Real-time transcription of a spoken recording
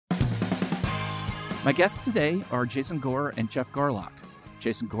My guests today are Jason Gore and Geoff Garlock.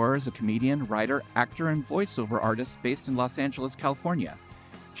 Jason Gore is a comedian, writer, actor, and voiceover artist based in Los Angeles, California.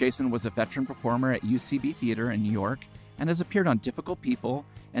 Jason was a veteran performer at UCB Theater in New York and has appeared on Difficult People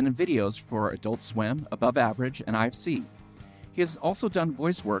and in videos for Adult Swim, Above Average, and IFC. He has also done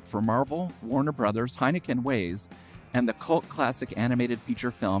voice work for Marvel, Warner Brothers, Heineken Ways, and the cult classic animated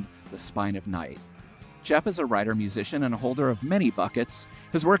feature film, The Spine of Night. Geoff is a writer, musician, and a holder of many buckets.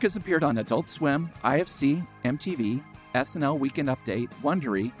 His work has appeared on Adult Swim, IFC, MTV, SNL Weekend Update,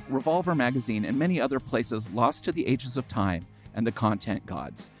 Wondery, Revolver Magazine, and many other places lost to the ages of time and the content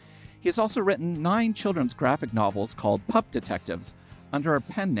gods. He has also written 9 children's graphic novels called Pup Detectives under a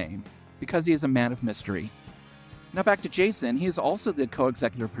pen name because he is a man of mystery. Now back to Jason. He is also the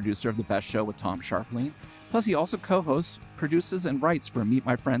co-executive producer of The Best Show with Tom Sharpling. Plus, he also co-hosts, produces, and writes for Meet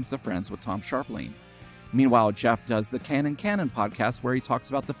My Friends, The Friends with Tom Sharpling. Meanwhile, Geoff does the Canon podcast where he talks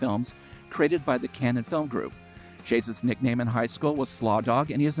about the films created by the Canon Film Group. Jason's nickname in high school was Slaw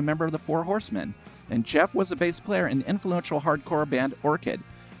Dog, and he is a member of the Four Horsemen. And Geoff was a bass player in the influential hardcore band Orchid.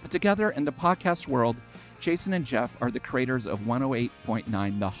 But together in the podcast world, Jason and Geoff are the creators of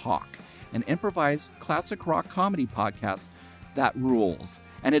 108.9 The Hawk, an improvised classic rock comedy podcast that rules.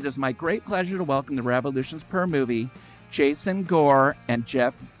 And it is my great pleasure to welcome the Revolutions Per Movie, Jason Gore and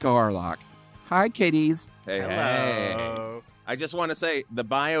Geoff Garlock. Hi, kiddies. Hey, Hello. hey. I just want to say the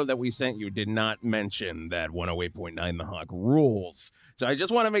bio that we sent you did not mention that 108.9 The Hawk rules. So I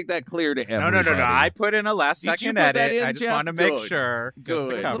just want to make that clear to everybody. No. I put in a last Did you second put that edit. in, I just Geoff? want to make Good. sure. Good. Just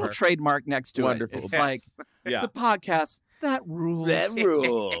to There's a little cover. trademark next to Wonderful. it. It's Yes. like Yeah. the podcast that rules. That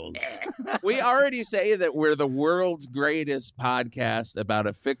rules. We already say that we're the world's greatest podcast about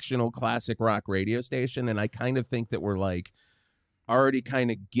a fictional classic rock radio station, and I kind of think that we're like already kind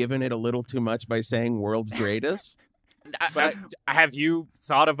of giving it a little too much by saying world's greatest. But Have you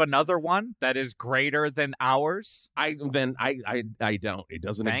thought of another one that is greater than ours? I don't. It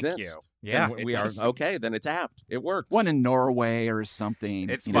doesn't Thank exist. you. Yeah, Then it we are does. okay. Then it's apt. It works. One in Norway or something.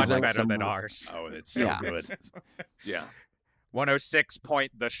 It's You know, much like better some- than ours. Oh, it's so Yeah. good. Yeah. 106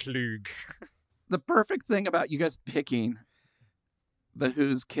 point the Schlug. The perfect thing about you guys picking the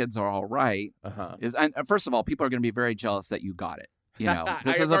Who's Kids Are All Right Uh-huh. is, and first of all, people are going to be very jealous that you got it. You know,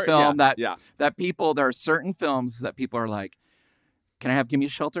 this I is a heard- film yeah, that people, there are certain films that people are like, can I have Gimme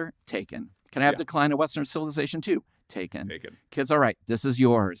Shelter? Taken. Can I have Yeah. Decline of Western Civilization 2? Taken. Taken. Kids All Right. This is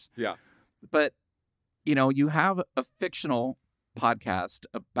yours. Yeah. But, you know, you have a fictional podcast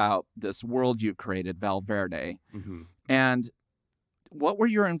about this world you've created, Valverde. Mm-hmm. And what were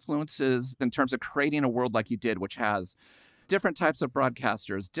your influences in terms of creating a world like you did, which has different types of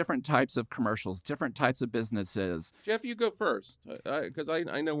broadcasters, different types of commercials, different types of businesses? Geoff, you go first, because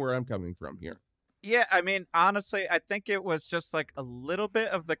I know where I'm coming from here. Yeah, I mean, honestly, I think it was just like a little bit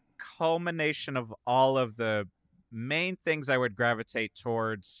of the culmination of all of the main things I would gravitate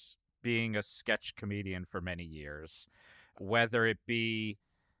towards being a sketch comedian for many years, whether it be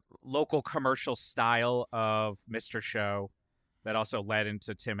local commercial style of Mr. Show that also led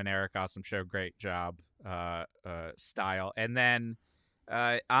into Tim and Eric, Awesome Show, Great Job style. And then,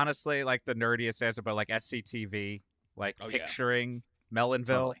 honestly, like the nerdiest answer, but like SCTV, like Oh, yeah. picturing Melonville.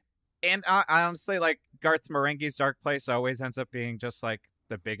 Totally. And honestly, like Garth Marenghi's Dark Place always ends up being just like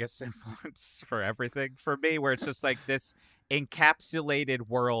the biggest influence for everything for me, where it's just like this encapsulated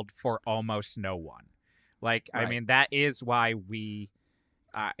world for almost no one. Like, Right. I mean, that is why we,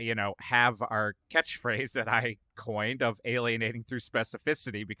 have our catchphrase that I coined of alienating through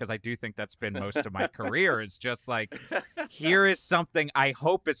specificity, because I do think that's been most of my career. It's just like, here is something I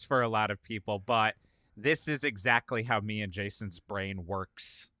hope it's for a lot of people, but this is exactly how me and Jason's brain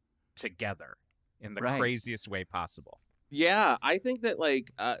works together in the Right. craziest way possible. Yeah, I think that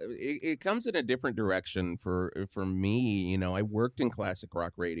like it comes in a different direction for me. You know, I worked in classic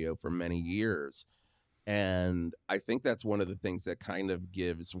rock radio for many years, and I think that's one of the things that kind of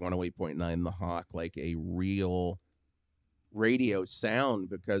gives 108.9 The Hawk like a real radio sound,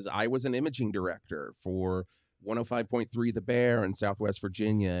 because I was an imaging director for 105.3 The Bear in Southwest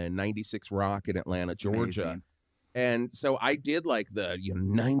Virginia and 96 Rock in Atlanta, Georgia. Amazing. And so I did like the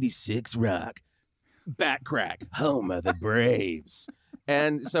 96 Rock, Bat Crack, home of the Braves.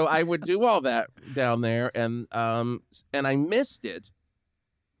 And so I would do all that down there, and I missed it,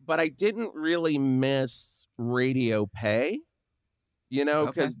 but I didn't really miss radio pay,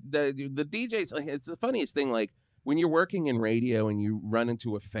 because the DJs, like, it's the funniest thing, like when you're working in radio and you run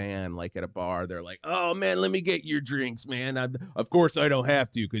into a fan like at a bar, they're like, "Oh man, let me get your drinks, man. Of course I don't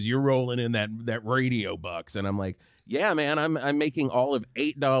have to, because you're rolling in that radio bucks." And I'm like, "Yeah, man, I'm making all of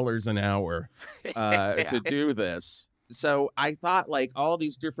 $8 an hour to do this." So I thought like all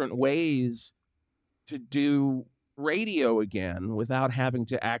these different ways to do radio again without having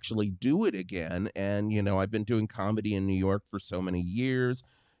to actually do it again. And, I've been doing comedy in New York for so many years.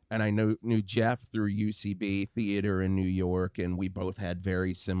 And I knew Jeff through UCB theater in New York, and we both had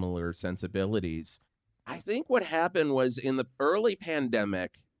very similar sensibilities. I think what happened was in the early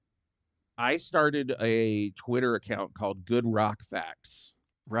pandemic, I started a Twitter account called Good Rock Facts.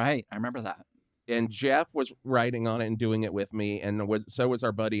 Right. I remember that. And Jeff was writing on it and doing it with me. And so was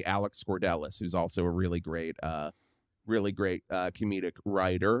our buddy Alex Scordelis, who's also a really great comedic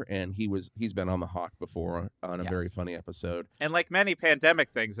writer. And he's been on the Hawk before on a very funny episode. And like many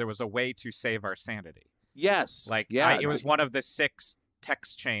pandemic things, there was a way to save our sanity. Yes. It was one of the 6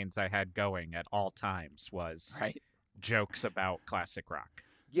 text chains I had going at all times was jokes about classic rock.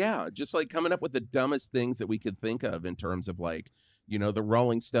 Yeah, just like coming up with the dumbest things that we could think of in terms of the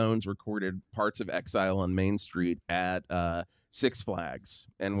Rolling Stones recorded parts of Exile on Main Street at Six Flags.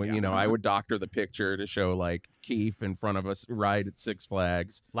 And when, I would doctor the picture to show Keith in front of us right at Six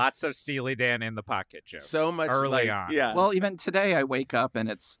Flags. Lots of Steely Dan in the pocket jokes. So much early on. Yeah. Well, even today I wake up and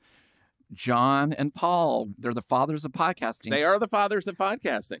it's John and Paul. They're the fathers of podcasting. They are the fathers of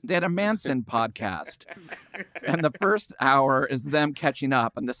podcasting. They had a Manson podcast. And the first hour is them catching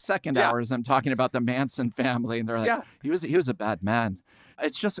up. And the second hour is them talking about the Manson family. And they're like, he was a bad man.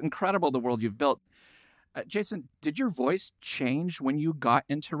 It's just incredible the world you've built. Jason, did your voice change when you got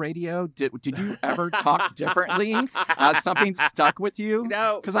into radio? Did you ever talk differently? Something stuck with you?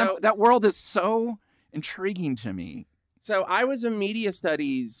 No. Because that world is so intriguing to me. So I was a media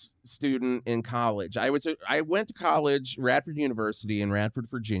studies student in college. I went to college, Radford University in Radford,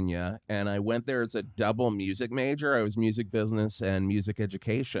 Virginia, and I went there as a double music major. I was music business and music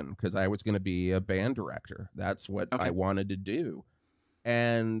education because I was going to be a band director. That's what I wanted to do.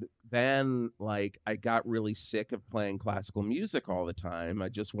 And then I got really sick of playing classical music all the time. I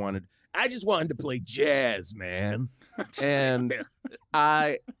just wanted to play jazz, man. And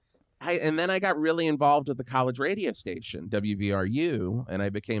and then I got really involved with the college radio station, WVRU, and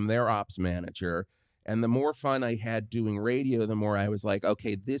I became their ops manager. And the more fun I had doing radio, the more I was like,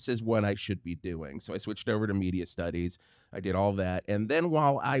 okay, this is what I should be doing. So I switched over to media studies. I did all that. And then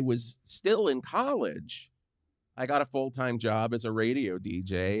while I was still in college, I got a full-time job as a radio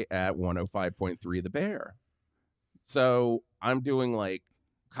DJ at 105.3 The Bear. So I'm doing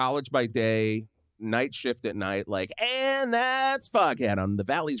college by day, night shift at night, and that's Foghat on the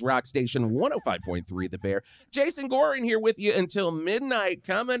Valley's Rock Station, 105.3 The Bear. Jason Gore in here with you until midnight.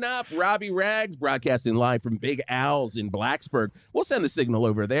 Coming up, Robbie Rags broadcasting live from Big Al's in Blacksburg. We'll send the signal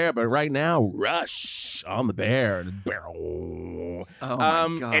over there, but right now, Rush on the Bear. Oh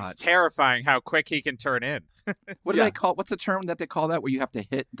my God. It's terrifying how quick he can turn in. What do they call? What's the term that they call that where you have to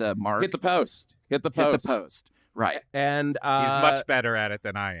hit the mark? Hit the post. Right. And he's much better at it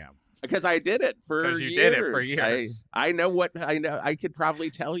than I am. Because I did it for years. Because you did it for years. I know what I know. I could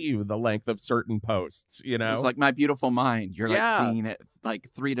probably tell you the length of certain posts, It's like My Beautiful Mind. You're seeing it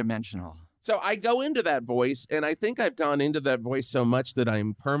 3-dimensional. So I go into that voice, and I think I've gone into that voice so much that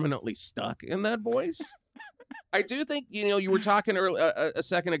I'm permanently stuck in that voice. I do think, you were talking a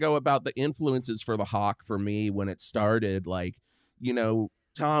second ago about the influences for the Hawk for me when it started.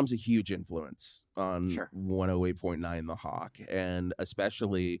 Tom's a huge influence on 108.9 The Hawk, and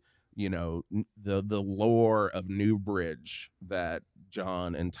especially, the lore of Newbridge that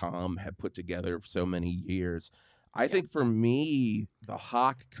John and Tom have put together for so many years. I think for me, The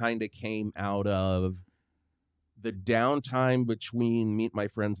Hawk kind of came out of the downtime between Meet My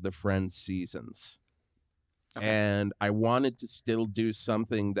Friends, the Friends seasons. Okay. And I wanted to still do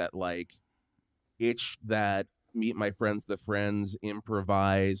something that itched that Meet My Friends, the Friends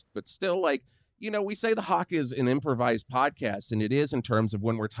improvised, but still we say the Hawk is an improvised podcast, and it is in terms of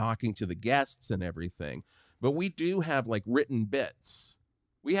when we're talking to the guests and everything. But we do have written bits.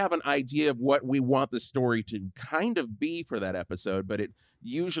 We have an idea of what we want the story to kind of be for that episode, but it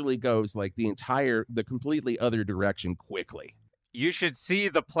usually goes the completely other direction quickly. You should see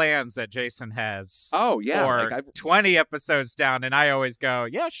the plans that Jason has. Oh, yeah. For 20 episodes down, and I always go,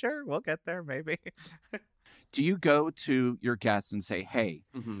 yeah, sure, we'll get there, maybe. Do you go to your guests and say, hey,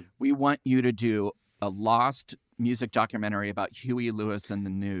 we want you to do a lost music documentary about Huey Lewis and the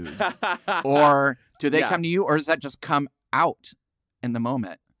News? Or do they come to you, or does that just come out in the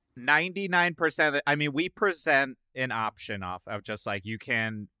moment? 99% of it. I mean, we present an option off of just you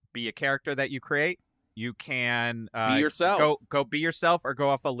can be a character that you create. You can be yourself. Go be yourself, or go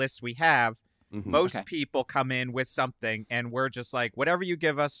off a list we have. Most people come in with something, and we're just whatever you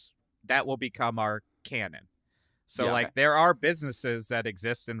give us, that will become our canon. So there are businesses that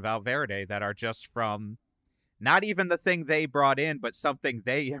exist in Valverde that are just from Not even the thing they brought in, but something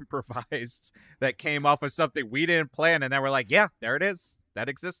they improvised that came off of something we didn't plan. And then we're like, yeah, there it is. That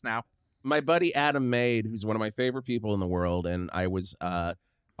exists now. My buddy Adam Maid, who's one of my favorite people in the world, and I was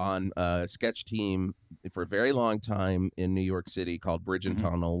on a sketch team for a very long time in New York City called Bridge and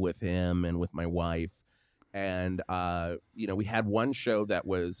Tunnel with him and with my wife. And, you know, we had one show that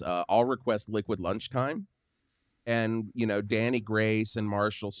was all request liquid lunchtime. And, you know, Danny Grace and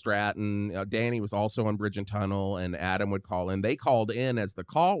Marshall Stratton, Danny was also on Bridge and Tunnel, and Adam would call in. They called in as the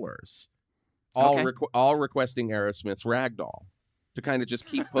callers, all requesting Aerosmith's Ragdoll, to kind of just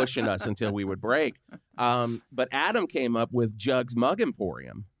keep pushing us until we would break. But Adam came up with Jug's Mug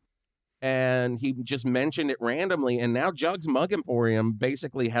Emporium, and he just mentioned it randomly. And now Jug's Mug Emporium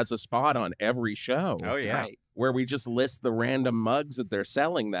basically has a spot on every show. Oh, yeah. Right. Where we just list the random mugs that they're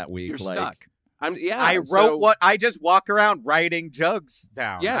selling that week. You're like, stuck. I wrote I just walk around writing jugs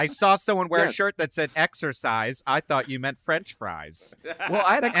down. Yes. I saw someone wear a Yes. shirt that said exercise. I thought you meant French fries. Well,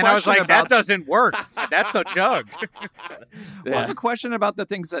 I had a question And I was like, about that doesn't work. That's a jug. Well, I have a question about the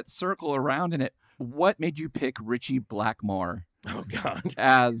things that circle around in it. What made you pick Richie Blackmore Oh, God.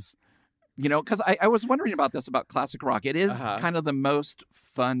 as, you know, because I was wondering about this about classic rock. It is kind of the most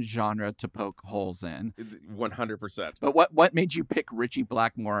fun genre to poke holes in. 100%. But what made you pick Richie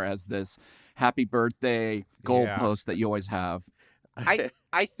Blackmore as this happy birthday goalpost that you always have? I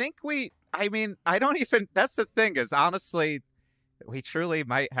think I don't even, that's the thing is honestly, we truly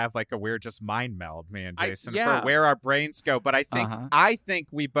might have like a weird just mind meld, me and Jason, for where our brains go. But I think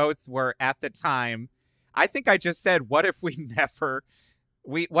we both were at the time, I think I just said, what if we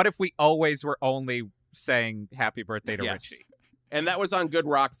always were only saying happy birthday to Richie? And that was on Good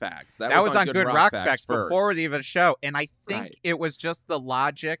Rock Facts. That was on Good Rock Facts before the even show. And I think it was just the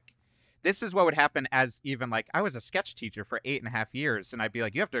logic. This is what would happen as even like I was a sketch teacher for 8.5 years, and I'd be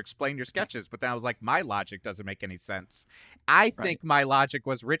like, you have to explain your sketches. But then I was like, my logic doesn't make any sense. I think my logic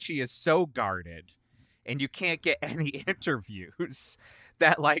was Richie is so guarded and you can't get any interviews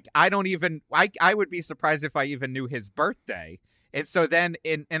that like I would be surprised if I even knew his birthday. And so then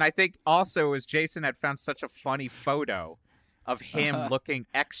and I think also as Jason had found such a funny photo of him looking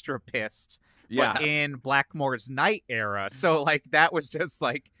extra pissed in Blackmore's Night era. So like that was just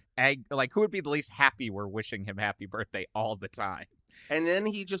like who would be the least happy we're wishing him happy birthday all the time. And then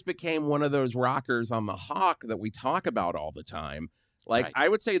he just became one of those rockers on the Hawk that we talk about all the time. Like I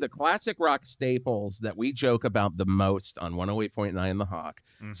would say the classic rock staples that we joke about the most on 108.9 The Hawk.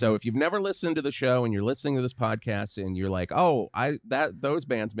 So if you've never listened to the show and you're listening to this podcast and you're like, oh, those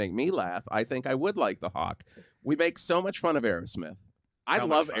bands make me laugh, I think I would like The Hawk. We make so much fun of Aerosmith. I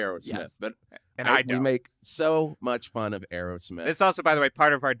love Aerosmith, but we make so much fun of Aerosmith. It's also, by the way,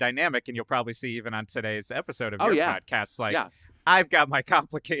 part of our dynamic, and you'll probably see even on today's episode of your podcast. Like, I've got my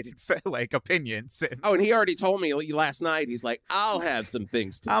complicated like opinions. And he already told me last night. He's like, I'll have some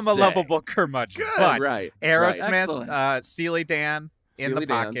things to say. I'm a lovable curmudgeon. Good, but right? Aerosmith, Steely Dan in the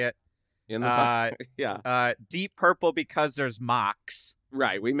pocket. In the pocket. Deep Purple because there's Mox.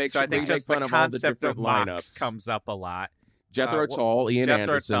 Right. We make I think just fun the of all the concept different of Mox lineups. comes up a lot. Jethro Tull, Ian Jethro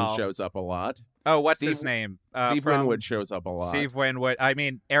Anderson Tull. shows up a lot. Oh, what's his name? Steve Winwood shows up a lot. Steve Winwood. I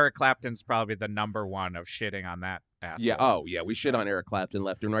mean, Eric Clapton's probably the number one of shitting on that asshole. Yeah. Oh, yeah. We shit on Eric Clapton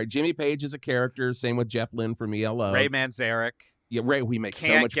left and right. Jimmy Page is a character. Same with Jeff Lynne from ELO. Ray Manzarek. Yeah, Ray. We make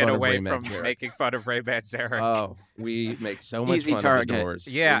Can't so much get fun away of Ray from Manzarek. making fun of Ray Manzarek. Oh, we make so much Easy fun target. of the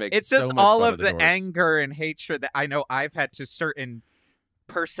Doors. Yeah, it's just all of the anger and hatred that I know I've had to certain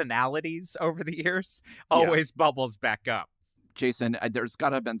personalities over the years always bubbles back up. Jason, there's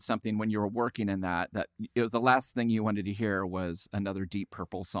got to have been something when you were working in that it was the last thing you wanted to hear was another Deep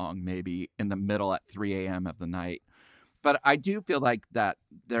Purple song, maybe in the middle at 3 a.m. of the night. But I do feel like that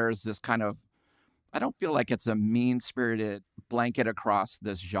there's this kind of, I don't feel like it's a mean-spirited blanket across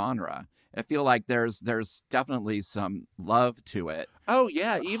this genre. I feel like there's definitely some love to it. Oh,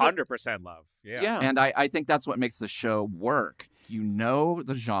 yeah. Even 100% love. Yeah. And I think that's what makes the show work. You know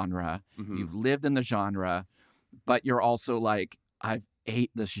the genre. You've lived in the genre. But you're also like, I've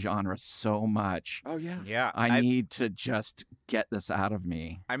ate this genre so much. Oh, yeah. Yeah. I need to just get this out of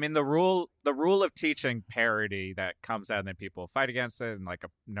me. I mean, the rule of teaching parody that comes out and then people fight against it and like a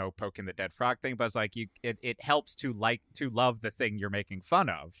no poking the dead frog thing, but it's like it helps to love the thing you're making fun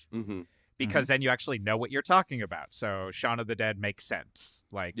of. Because then you actually know what you're talking about. So Shaun of the Dead makes sense.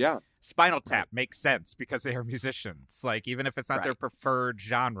 Like Spinal Tap makes sense because they are musicians. Like even if it's not their preferred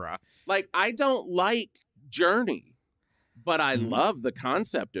genre. Like I don't like Journey, but I love the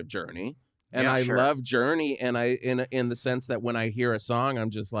concept of Journey, and I love Journey, and I in the sense that when I hear a song, I'm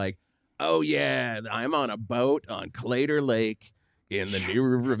just like, oh yeah, I'm on a boat on Clater Lake in the New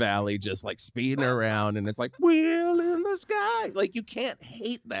River Valley, just like speeding around, and it's like wheel in the sky. Like you can't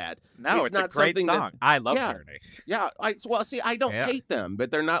hate that. No, it's not a great something song. I love Journey. Yeah, I don't hate them, but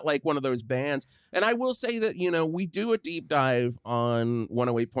they're not like one of those bands. And I will say that, we do a deep dive on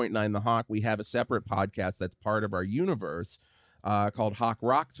 108.9 The Hawk. We have a separate podcast that's part of our universe called Hawk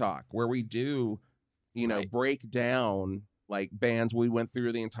Rock Talk, where we do, break down like bands. We went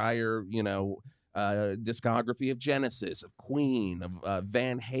through the entire, discography of Genesis, of Queen, of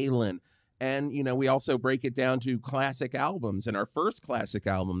Van Halen. And, we also break it down to classic albums. And our first classic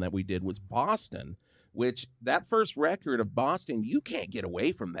album that we did was Boston, which that first record of Boston, you can't get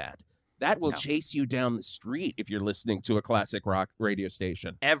away from that. That will chase you down the street if you're listening to a classic rock radio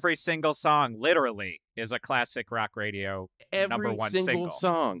station. Every single song, literally, is a classic rock radio number one single. Every single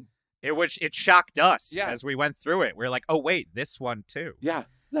song. It shocked us as we went through it. We were like, oh, wait, this one too. Yeah.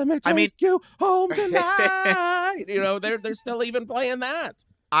 Let me take you home tonight. They're still even playing that.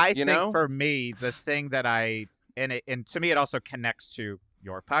 I think for me, the thing that and to me, it also connects to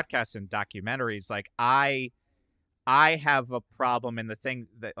your podcast and documentaries. Like I have a problem in the thing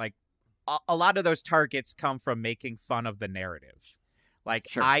that like a lot of those targets come from making fun of the narrative. Like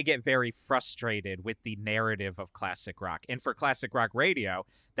I get very frustrated with the narrative of classic rock. And for classic rock radio,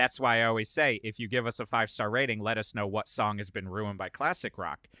 that's why I always say, if you give us a 5-star rating, let us know what song has been ruined by classic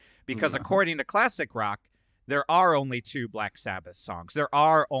rock. Because according to classic rock, there are only 2 Black Sabbath songs. There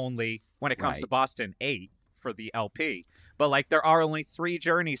are only, when it comes to Boston, 8 for the LP. But like there are only 3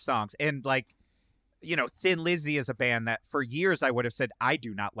 Journey songs. And like, Thin Lizzy is a band that for years I would have said, I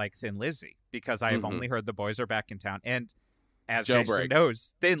do not like Thin Lizzy because I have only heard The Boys Are Back in Town. And as Jason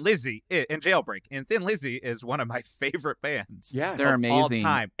knows, Thin Lizzy and Jailbreak. And Thin Lizzy is one of my favorite bands. Yeah, they're amazing.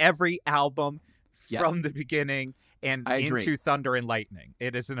 All time. Every album from the beginning and into Thunder and Lightning.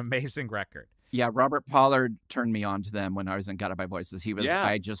 It is an amazing record. Yeah, Robert Pollard turned me on to them when I was in Guided by Voices. He was,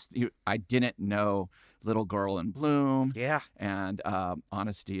 I didn't know Little Girl in Bloom. Yeah. And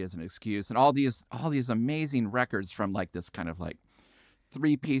Honesty is an Excuse. And all these amazing records from like this kind of like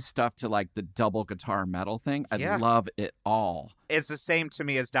 3-piece stuff to like the double guitar metal thing. I love it all. It's the same to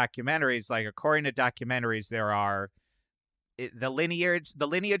me as documentaries. Like according to documentaries, there are the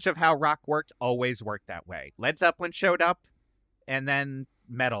lineage of how rock worked always worked that way. Led Zeppelin showed up and then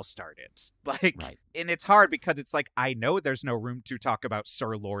metal started. And it's hard because it's like, I know there's no room to talk about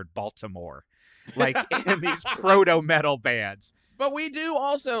Sir Lord Baltimore, like in these proto metal bands. But we do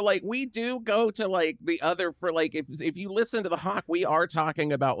also we do go to like the other for like if you listen to the Hawk, we are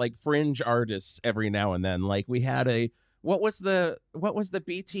talking about like fringe artists every now and then. Like we had what was the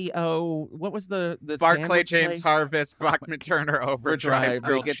BTO? What was the Barclay James place? Harvest, Bachman Turner Overdrive,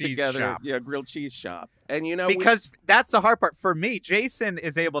 Grilled get Cheese together, Shop. Yeah, Grilled Cheese Shop. And because that's the hard part for me. Jason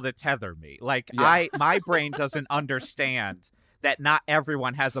is able to tether me. Like my brain doesn't understand that not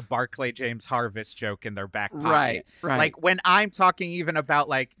everyone has a Barclay James Harvest joke in their back pocket. Right. Like when I'm talking even about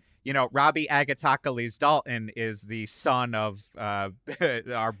like, Robbie Agatocles Dalton is the son of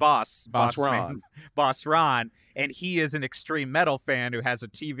our boss Ron, and he is an extreme metal fan who has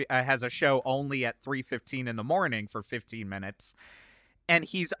a show only at 3:15 in the morning for 15 minutes. And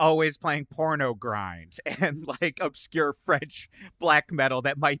he's always playing porno grind and like obscure French black metal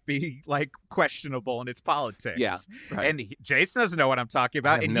that might be like questionable in its politics. Yeah, right. And Jason doesn't know what I'm talking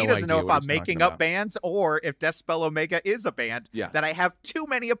about. And he doesn't know if I'm making up bands or if Deathspell Omega is a band that I have too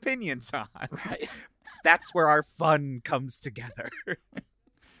many opinions on. Right. That's where our fun comes together.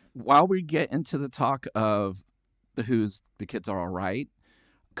 While we get into the talk of the Who's The Kids Are All Right,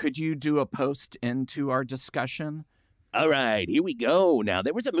 could you do a post into our discussion? All right, here we go. Now,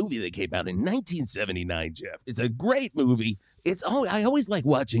 there was a movie that came out in 1979, Jeff. It's a great movie. I always like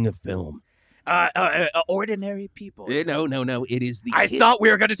watching a film. Ordinary People. No. It is the. I thought we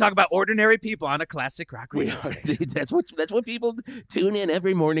were going to talk about ordinary people on a classic rock radio. That's what people tune in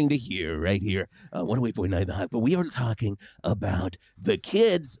every morning to hear right here on 108.9 The Hawk. But we are talking about The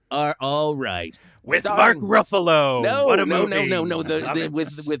Kids Are All Right with Mark Ruffalo. No. What a movie. No.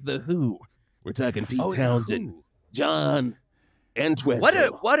 With the Who. We're talking Pete Townsend. John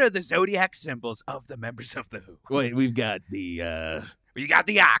Entwistle. What are the zodiac symbols of the members of the Who? Wait, we've got the you got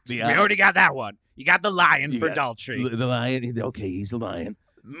the ox. We already got that one. You got the lion for Daltrey. The lion. Okay, he's the lion.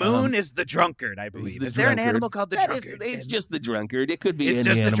 Moon is the drunkard, I believe. Is there an animal called the drunkard? It's just the drunkard. It could be it's any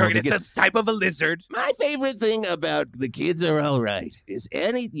just animal. The drunkard. It's a type of a lizard. My favorite thing about The Kids Are All Right is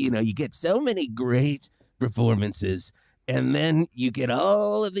you get so many great performances, and then you get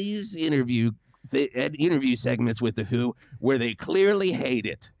all of these interview segments with the Who where they clearly hate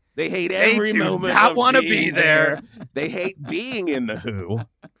it. They hate every moment. They do not want to be there. They hate being in the Who.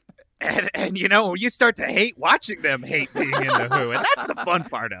 And you start to hate watching them hate being in the Who, and that's the fun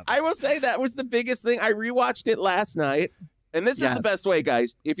part of it. I will say that was the biggest thing. I rewatched it last night, and this is the best way,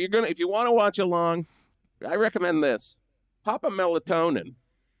 guys. If you want to watch along, I recommend this. Pop a melatonin,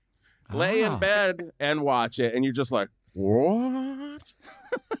 lay in bed, and watch it, and you're just like, what?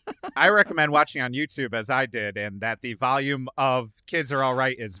 I recommend watching on YouTube, as I did, and that the volume of Kids Are All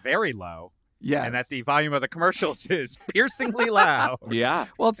Right is very low. Yes. And that the volume of the commercials is piercingly loud. Yeah.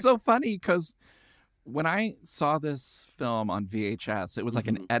 Well, it's so funny because when I saw this film on VHS, it was like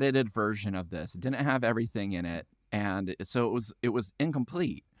an edited version of this. It didn't have everything in it, and so it was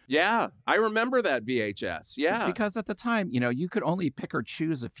incomplete. Yeah, I remember that VHS. Yeah. Because at the time, you could only pick or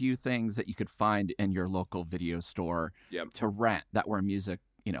choose a few things that you could find in your local video store to rent that were music,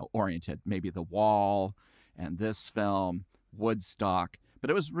 oriented. Maybe The Wall and this film, Woodstock. But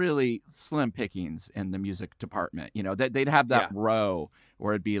it was really slim pickings in the music department. They'd have that row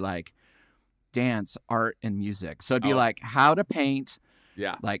where it'd be like dance, art, and music. So it'd be like how to paint,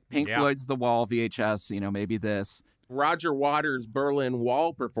 like Pink Floyd's The Wall VHS, maybe this. Roger Waters' Berlin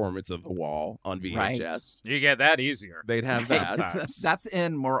Wall performance of The Wall on VHS. Right. You get that easier. They'd have that. That's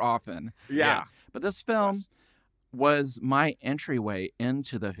in more often. Yeah. But this film was my entryway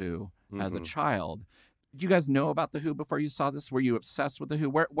into The Who as a child. Did you guys know about The Who before you saw this? Were you obsessed with The Who?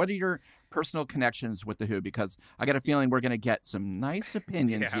 What are your personal connections with The Who? Because I got a feeling we're going to get some nice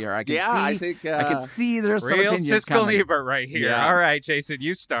opinions here. I can see there's some real opinions Siskel and Ebert right here. Yeah. All right, Jason,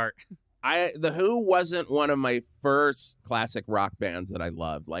 you start. The Who wasn't one of my first classic rock bands that I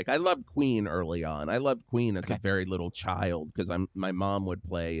loved. Like, I loved Queen early on. I loved Queen as a very little child because my mom would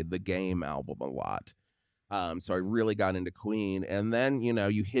play the Game album a lot. So I really got into Queen. And then,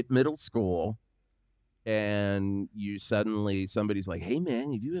 you hit middle school and somebody's like, hey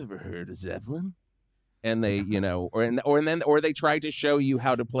man, have you ever heard of Zeppelin? And they, or they try to show you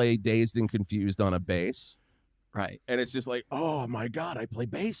how to play Dazed and Confused on a bass. Right. And it's just like, oh my God, I play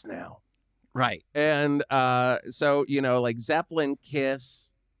bass now. Right. And so, like Zeppelin,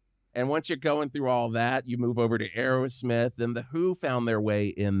 Kiss. And once you're going through all that, you move over to Aerosmith, and the Who found their way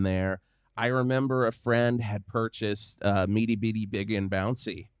in there. I remember a friend had purchased Meaty Beaty Big and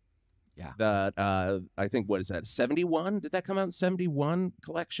Bouncy. Yeah. That I think, what is that, 71? Did that come out in 71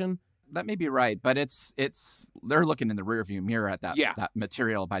 collection? That may be right, but it's they're looking in the rearview mirror at that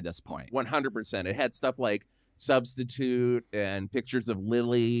material by this point. 100%. It had stuff like Substitute and pictures of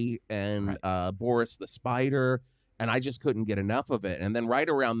Lily and Boris the Spider, and I just couldn't get enough of it. And then right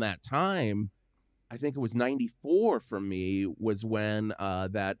around that time, I think it was 94 for me, was when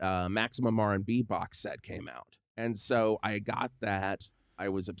that Maximum R&B box set came out. And so I got that. I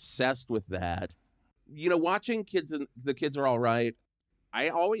was obsessed with that. Watching The Kids Are All Right, I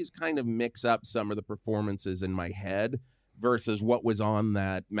always kind of mix up some of the performances in my head versus what was on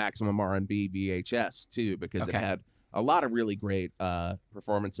that Maximum R&B VHS too, because it had a lot of really great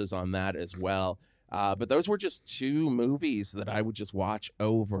performances on that as well. But those were just two movies that I would just watch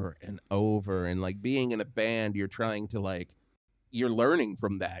over and over. And like being in a band, you're trying to you're learning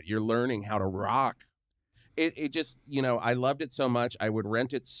from that. You're learning how to rock. It just, I loved it so much. I would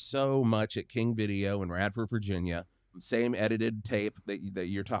rent it so much at King Video in Radford, Virginia. Same edited tape that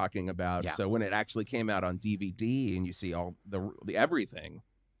you're talking about. Yeah. So when it actually came out on DVD and you see all the everything,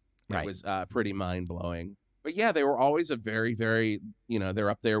 it was pretty mind blowing. But yeah, they were always a very, very, they're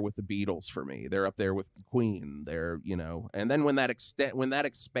up there with the Beatles for me. They're up there with Queen. They're, and then when that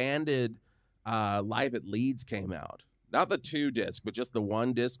expanded Live at Leeds came out, not the 2-disc, but just the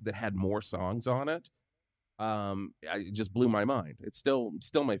 1-disc that had more songs on it, it just blew my mind. It's still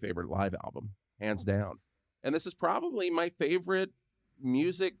my favorite live album, hands down. And this is probably my favorite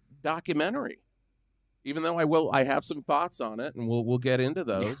music documentary, even though I have some thoughts on it, and we'll get into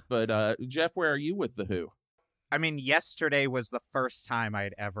those. Yeah. But Jeff, where are you with The Who? I mean, yesterday was the first time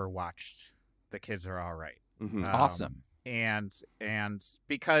I'd ever watched The Kids Are All Right. Mm-hmm. Awesome. And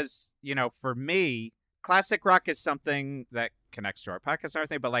because, for me, classic rock is something that connects to our podcast and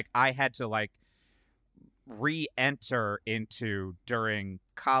everything, but I had to re-enter into during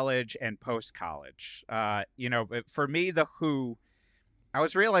college and post-college. For me, The Who, I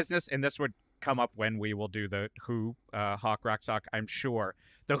was realizing this, and this would come up when we will do the Who Hawk Rock Talk, I'm sure.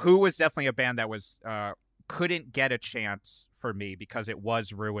 The Who was definitely a band that was couldn't get a chance for me because it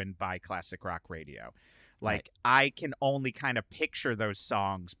was ruined by classic rock radio. I can only kind of picture those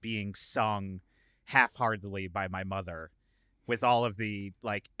songs being sung half-heartedly by my mother, with all of the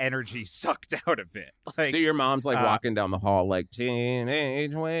energy sucked out of it. So your mom's walking down the hall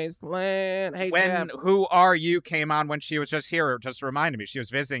Teenage Wasteland. Hey, when Jeff. Who Are You came on when she was just here, it just reminded me. She was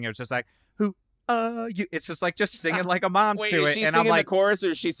visiting. It was just who it's just like just singing like a mom Wait, to is it, she and singing I'm like, the chorus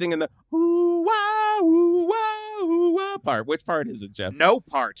or is she singing the ooh wah ooh wah part? Which part is it, Jeff? no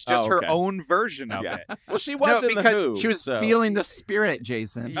parts, just Oh, okay. her own version of Yeah. it. Well, she was in the because Who. She was so. feeling the spirit,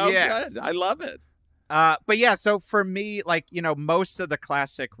 Jason. Oh, Yes. good. I love it. But yeah, so for me, like, most of the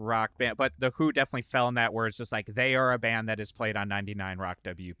classic rock band, but the Who definitely fell in that where it's just like they are a band that is played on 99 Rock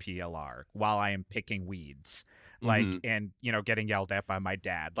WPLR while I am picking weeds, like, and getting yelled at by my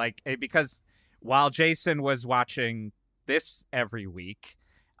dad, like, because while Jason was watching this every week,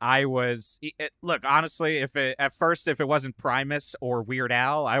 I was look, honestly, at first if it wasn't Primus or Weird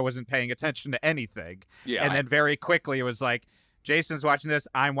Al, I wasn't paying attention to anything. Yeah. And then very quickly it was like, Jason's watching this,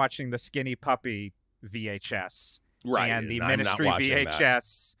 I'm watching the Skinny Puppy VHS, right. and the I'm not Ministry watching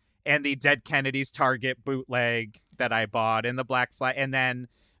VHS, and the Dead Kennedys Target bootleg that I bought, and the Black Flag, and then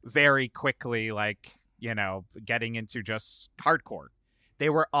very quickly, like, getting into just hardcore. They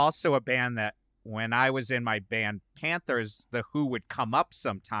were also a band that when I was in my band Panthers, the Who would come up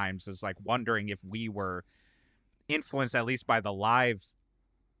sometimes as like wondering if we were influenced at least by the live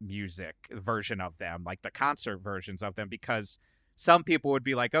music version of them, like the concert versions of them, because some people would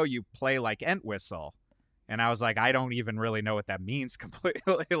be like, oh, you play like Entwistle. And I was like, I don't even really know what that means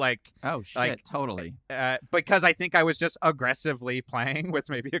completely. Like, Oh, shit, like, totally. Because I think I was just aggressively playing with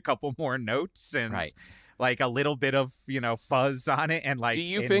maybe a couple more notes and Right. like a little bit of, fuzz on it. And like, Do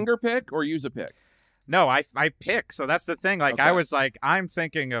you finger pick or use a pick? No, I pick. So that's the thing. Like, Okay. I was like, I'm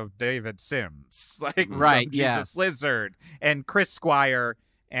thinking of David Sims, like, Right, from yes. Jesus Lizard, and Chris Squire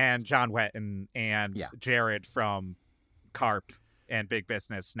and John Wetton and Yeah. Jared from Carp and Big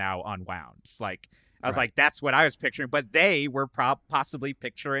Business, now Unwound. Like, I was Right. like, that's what I was picturing, but they were possibly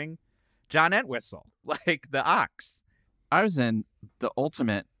picturing John Entwistle, like the Ox. I was in the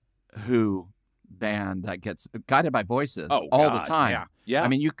ultimate Who band that gets guided by voices Oh, all God, the time. yeah. Yeah. I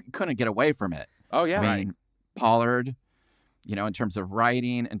mean, you couldn't get away from it. oh, yeah. I mean, Pollard, in terms of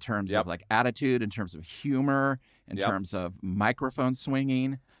writing, in terms Yep. of like attitude, in terms of humor, in Yep. terms of microphone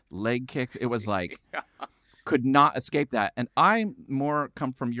swinging, leg kicks, it was like could not escape that. And I more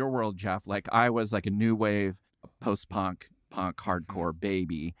come from your world, Jeff. Like I was like a new wave, post-punk, punk, hardcore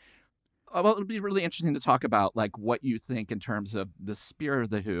baby. Well, it'll be really interesting to talk about like what you think in terms of the spirit of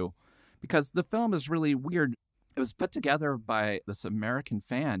the Who, because the film is really weird. It was put together by this American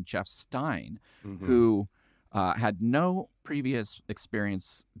fan, Jeff Stein, Mhm. who had no previous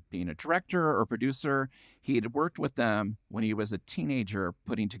experience being a director or producer. He had worked with them when he was a teenager,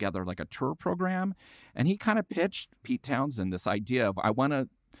 putting together like a tour program. And he kind of pitched Pete Townshend this idea of, I want to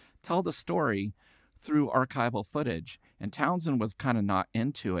tell the story through archival footage. And Townshend was kind of not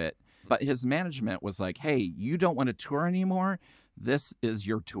into it. But his management was like, hey, you don't want to tour anymore? This is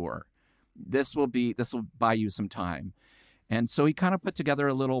your tour. This will buy you some time. And so he kind of put together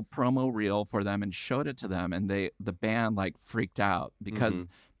a little promo reel for them and showed it to them. And the band like freaked out because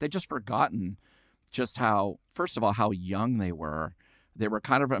they'd just forgotten just how, first of all, how young they were. They were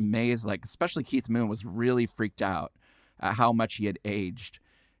kind of amazed, like especially Keith Moon was really freaked out at how much he had aged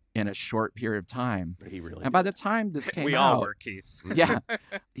in a short period of time. He really And by the time this came We out, all were, Keith. yeah,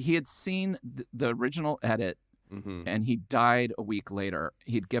 he had seen the original edit Mhm. and he died a week later.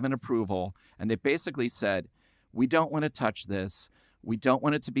 He'd given approval, and they basically said, we don't want to touch this. We don't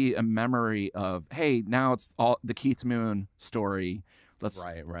want it to be a memory of, hey, now it's all the Keith Moon story. Let's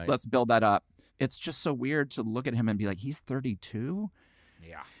Right. let's build that up. It's just so weird to look at him and be like, he's 32?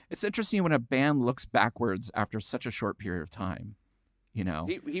 Yeah. It's interesting when a band looks backwards after such a short period of time,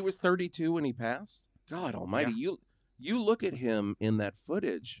 He was 32 when he passed? God almighty. You look at him in that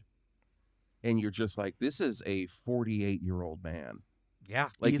footage and you're just like, this is a 48-year-old man. Yeah.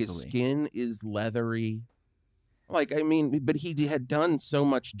 Like his Easily. skin is leathery. Like, I mean, but he had done so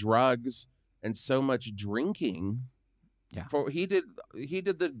much drugs and so much drinking. Yeah. He did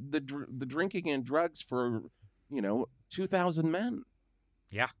the drinking and drugs for, 2,000 men.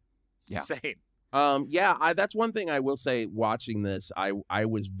 Yeah. Yeah. Insane. That's one thing I will say watching this. I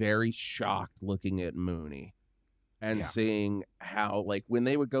was very shocked looking at Mooney and Yeah. seeing how, like, when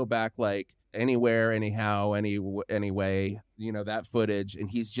they would go back, like, anywhere, anyhow, anyway, that footage,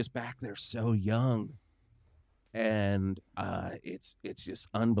 and he's just back there so young. And it's just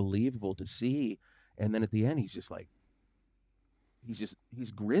unbelievable to see. And then at the end, he's just like,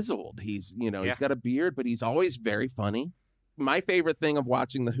 he's grizzled. He's got a beard, but he's always very funny. My favorite thing of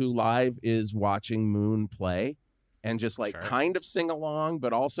watching the Who live is watching Moon play and just like Sure. kind of sing along,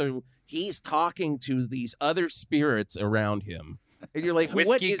 but also he's talking to these other spirits around him And you're like,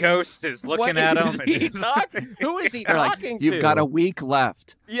 Whiskey Ghost is looking at him. Who is he They're like, talking to? you've got a week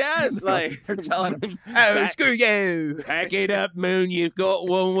left. Yes, like They're telling him, Oh, screw you. pack it up, Moon. You've got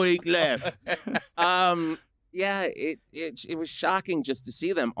 1 week left. Yeah, it was shocking just to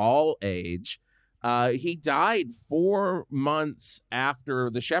see them all age. He died 4 months after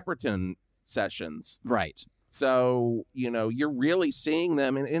the Shepperton sessions. right. So, you're really seeing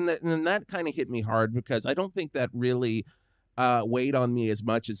them. And that kind of hit me hard because I don't think that really weighed on me as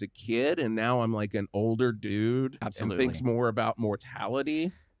much as a kid. And now I'm like an older dude. Absolutely. And thinks more about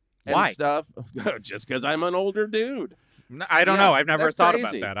mortality and Why? stuff. Just because I'm an older dude. No, I don't Yeah, know. I've never that's thought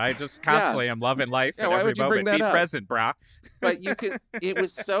crazy. about that. I just constantly am loving life Yeah, at why every would you bring moment. Be that up? present, brah. But it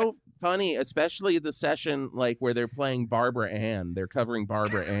was so funny, especially the session like where they're playing Barbara Ann. They're covering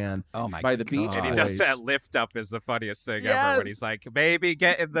Barbara Ann Oh my by the Beach God. And he Boys. does that lift up is the funniest thing ever when Yes. he's like, baby,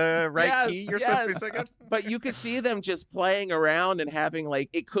 get in the right Yes, key you're supposed to be yes. singing. But you could see them just playing around and having like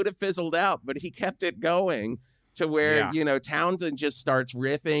it could have fizzled out, but he kept it going to where Townsend just starts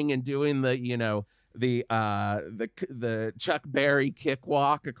riffing and doing the the Chuck Berry kick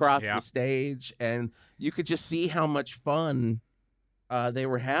walk across the stage, and you could just see how much fun they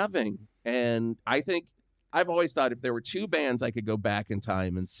were having. And I think I've always thought if there were 2 bands I could go back in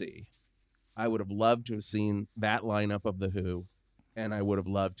time and see, I would have loved to have seen that lineup of The Who, and I would have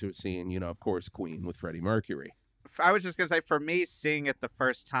loved to have seen, of course, Queen with Freddie Mercury. I was just going to say, for me, seeing it the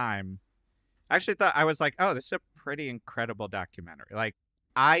first time, I actually thought, I was like, oh, this is a pretty incredible documentary. Like,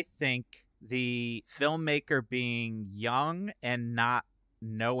 I think the filmmaker being young and not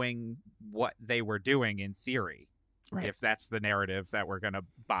knowing what they were doing in theory, Right. if that's the narrative that we're going to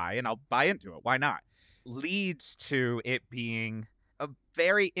buy, and I'll buy into it, why not, leads to it being a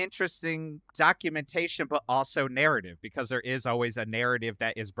very interesting documentation, but also narrative, because there is always a narrative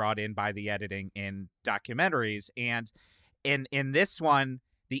that is brought in by the editing in documentaries. And in this one,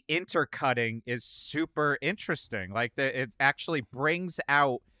 the intercutting is super interesting. Like it actually brings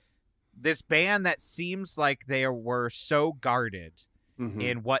out this band that seems like they were so guarded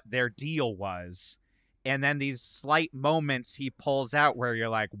in what their deal was. And then these slight moments he pulls out where you're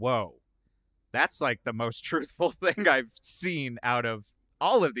like, whoa, that's like the most truthful thing I've seen out of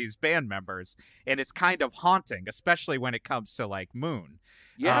all of these band members. And it's kind of haunting, especially when it comes to like Moon.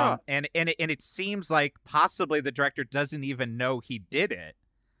 Yeah. And it seems like possibly the director doesn't even know he did it.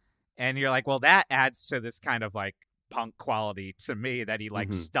 And you're like, well, that adds to this kind of like punk quality to me that he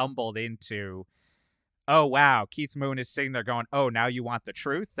like stumbled into. Oh, wow. Keith Moon is sitting there going, oh, now you want the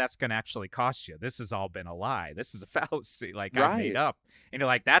truth? That's going to actually cost you. This has all been a lie. This is a fallacy. Like I made up. And you're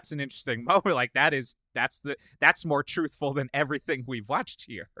like, that's an interesting moment. Like that's more truthful than everything we've watched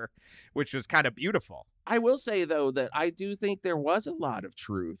here, which was kind of beautiful. I will say, though, that I do think there was a lot of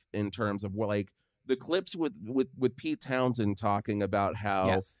truth in terms of like the clips with Pete Townshend talking about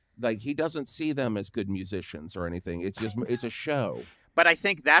how like he doesn't see them as good musicians or anything. It's just it's a show. But I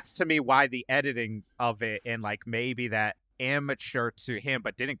think that's to me why the editing of it and like maybe that amateur to him,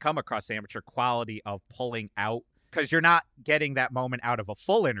 but didn't come across the amateur quality of pulling out, because you're not getting that moment out of a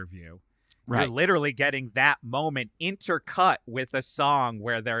full interview. Right. You're literally getting that moment intercut with a song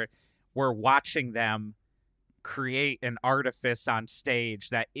where we're watching them create an artifice on stage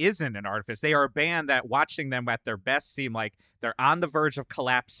that isn't an artifice. They are a band that, watching them at their best, seem like they're on the verge of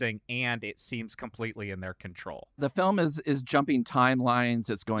collapsing, and it seems completely in their control. The film is jumping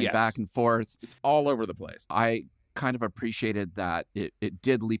timelines. It's going back and forth. It's all over the place. I kind of appreciated that it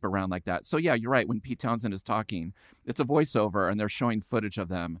did leap around like that. So yeah, you're right. When Pete Townshend is talking, it's a voiceover, and they're showing footage of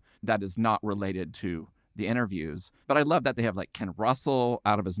them that is not related to the interviews. But I love that they have like Ken Russell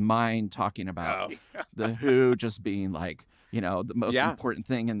out of his mind talking about the Who just being like, the most important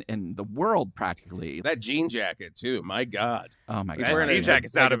thing in the world practically. That jean jacket too. My God. Oh my God. That jean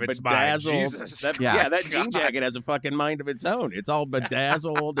jacket's out of its mind. Jesus. That jean jacket has a fucking mind of its own. It's all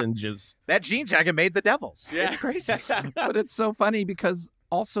bedazzled and just. That jean jacket made the devils. Yeah. It's crazy. But it's so funny because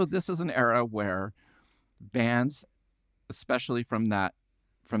also this is an era where bands, especially from the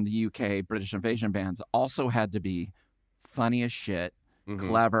UK British invasion bands, also had to be funny as shit,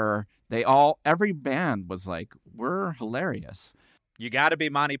 clever. Every band was like, we're hilarious. You got to be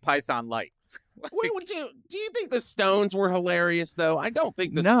Monty Python light. Wait, do you think the Stones were hilarious though? I don't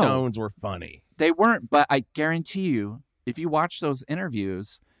think the Stones were funny. They weren't, but I guarantee you, if you watch those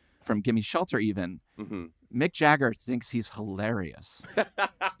interviews from Gimme Shelter even, Mick Jagger thinks he's hilarious.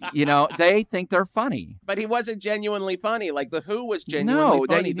 They think they're funny. But he wasn't genuinely funny. Like the Who was genuinely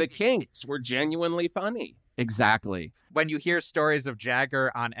funny. The Kinks were genuinely funny. Exactly. When you hear stories of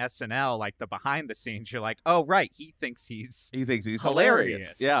Jagger on SNL, like the behind the scenes, you're like, oh, right, he thinks he's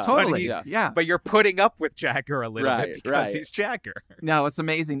hilarious. Yeah, Totally. Yeah. Yeah. But you're putting up with Jagger a little Right, bit because right. he's Jagger. No, it's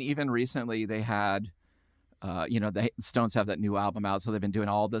amazing. Even recently, they had, the Stones have that new album out, so they've been doing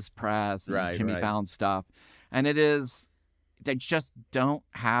all this press and Right, Jimmy right. Fallon stuff, and they just don't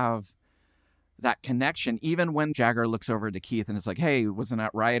have that connection. Even when Jagger looks over to Keith and it's like, "Hey, wasn't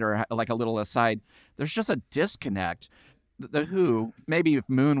that right?" or like a little aside, there's just a disconnect. The Who, maybe if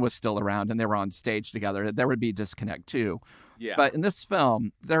Moon was still around and they were on stage together, there would be a disconnect too. Yeah. But in this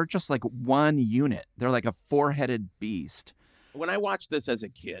film, they're just like one unit. They're like a four-headed beast. When I watched this as a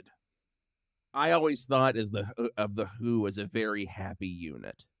kid, I always thought of the Who as a very happy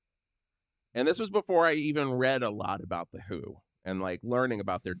unit. And this was before I even read a lot about the Who and like learning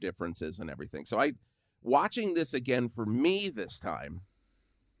about their differences and everything. So watching this again for me this time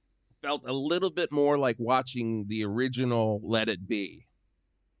felt a little bit more like watching the original Let It Be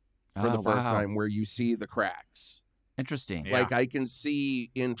for the first time, where you see the cracks. Interesting. Yeah. Like I can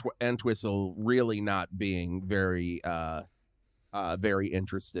see Entwistle really not being very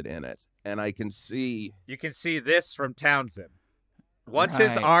interested in it, and I can see You can see this from Townshend. Once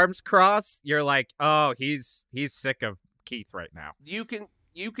his Right. arms cross, you're like, oh, he's sick of Keith right now. you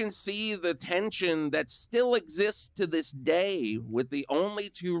can see the tension that still exists to this day with the only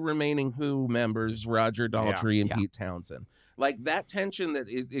two remaining Who members, Roger Daltrey and Yeah. Pete Townshend. Like that tension that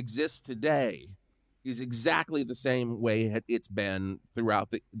exists today is exactly the same way it's been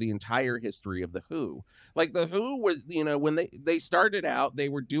throughout the entire history of the Who. Like the Who was, when they started out, they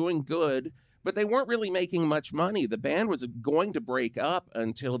were doing good, but they weren't really making much money. The band was going to break up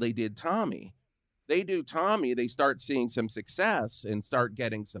until they did Tommy. They do Tommy, they start seeing some success and start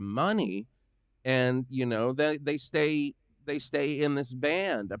getting some money, and they stay in this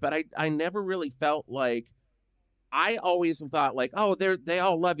band. But I never really felt like, I always thought like, oh, they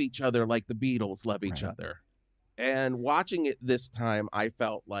all love each other like the Beatles love each Right. other. And watching it this time, I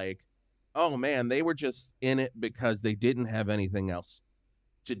felt like, oh man, they were just in it because they didn't have anything else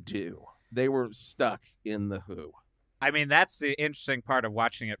to do. They were stuck in the Who. I mean, that's the interesting part of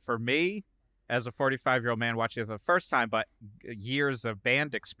watching it for me as a 45-year-old man watching it for the first time, but years of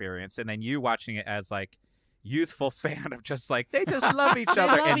band experience, and then you watching it as like youthful fan of just like, they just love each They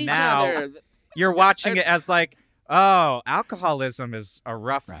other. love And each now other. you're watching it as like, oh, alcoholism is a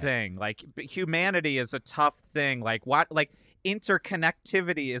rough Right. thing. Like humanity is a tough thing. Like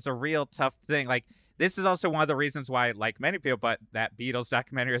interconnectivity is a real tough thing. Like this is also one of the reasons why, like many people, but that Beatles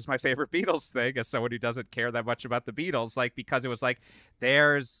documentary is my favorite Beatles thing, as someone who doesn't care that much about the Beatles, like because it was like,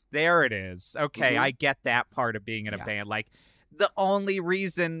 there it is. Okay, I get that part of being in a band. Like the only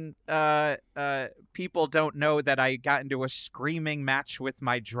reason people don't know that I got into a screaming match with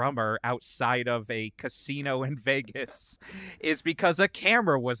my drummer outside of a casino in Vegas is because a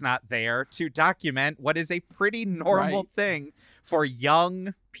camera was not there to document what is a pretty normal thing for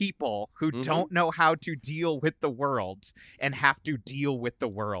young people who don't know how to deal with the world and have to deal with the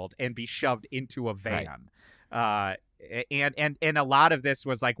world and be shoved into a van. And a lot of this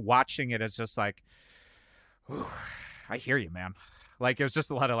was like watching it as just like, whew, I hear you, man. Like, it was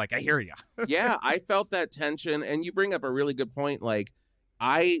just a lot of like, I hear you. Yeah, I felt that tension. And you bring up a really good point. Like,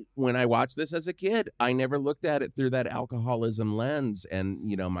 when I watched this as a kid, I never looked at it through that alcoholism lens. And,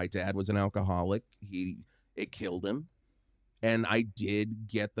 my dad was an alcoholic. It killed him. And I did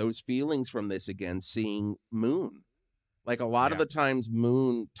get those feelings from this again, seeing Moon. Like a lot of the times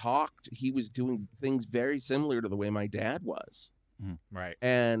Moon talked, he was doing things very similar to the way my dad was. Right.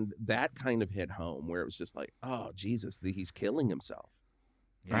 And that kind of hit home, where it was just like, oh, Jesus, he's killing himself.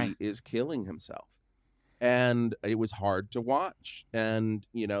 Right. He is killing himself. And it was hard to watch. And,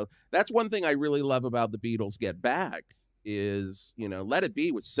 that's one thing I really love about the Beatles Get Back is, Let It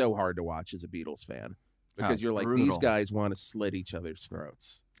Be was so hard to watch as a Beatles fan. Because it's you're like, brutal. these guys want to slit each other's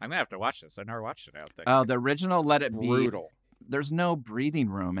throats. I'm going to have to watch this. I never watched it, I don't think. Oh, the original Let It Be. Brutal. There's no breathing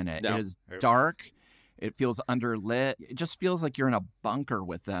room in it. No. It is dark. It feels underlit. It just feels like you're in a bunker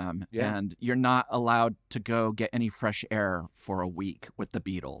with them, and you're not allowed to go get any fresh air for a week with the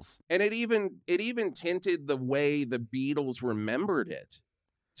Beatles. And it even tinted the way the Beatles remembered it,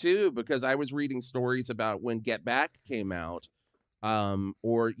 too, because I was reading stories about when Get Back came out,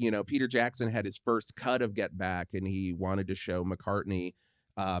 or Peter Jackson had his first cut of Get Back, and he wanted to show McCartney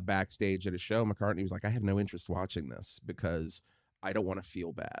backstage at a show. McCartney was like, I have no interest watching this because I don't want to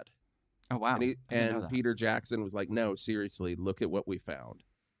feel bad. Oh, wow. And Peter Jackson was like, no, seriously, look at what we found.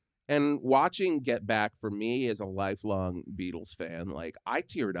 And watching Get Back for me as a lifelong Beatles fan, like I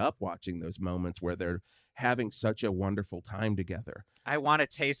teared up watching those moments where they're having such a wonderful time together. I want to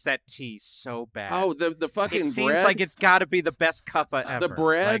taste that tea so bad. Oh, the fucking it seems bread. like it's got to be the best cuppa ever. The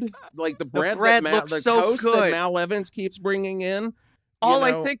bread, like the bread that looks the so toast good. that Mal Evans keeps bringing in. All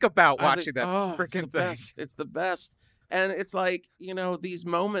you know, I think about watching that it's the freaking thing. best. It's the best. And it's like, these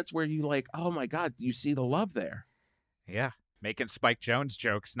moments where you like, oh my God, you see the love there. Yeah. Making Spike Jones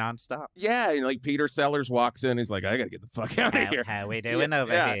jokes nonstop. Yeah, and like Peter Sellers walks in, he's like, I gotta get the fuck out of here. How we doing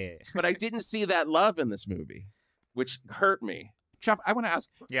over here? But I didn't see that love in this movie, which hurt me. Jeff, I want to ask,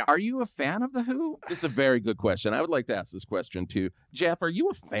 are you a fan of The Who? This is a very good question. I would like to ask this question too. Jeff, are you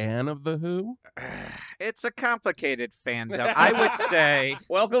a fan of The Who? It's a complicated fandom. I would say.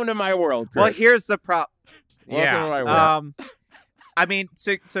 Welcome to my world, Chris. Well, here's the problem. Welcome to my world. I mean,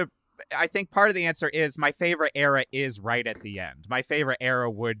 I think part of the answer is my favorite era is right at the end. My favorite era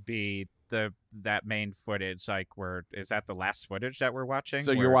would be that main footage, like is that the last footage that we're watching?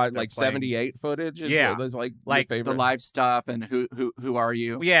 So you're watching like 78 footage? Yeah. There's like the live stuff and who are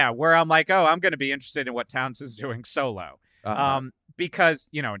you? Yeah, where I'm like, oh, I'm going to be interested in what Townsend's doing solo. Because,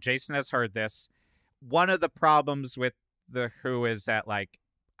 Jason has heard this. One of the problems with The Who is that like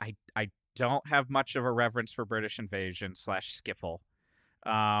I don't have much of a reverence for British Invasion / Skiffle.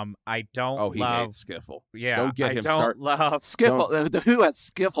 I don't Oh, he love hates Skiffle. Yeah, Don't get I him don't start. love Skiffle. The Who has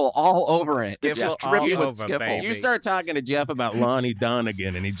Skiffle all over it. It's Skiffle just dripping all with over, Skiffle. baby. You start talking to Jeff about Lonnie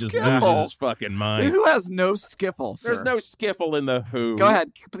Donegan, and he just Skiffle. loses his fucking The mind. Who has no Skiffle, sir. There's no Skiffle in The Who. Go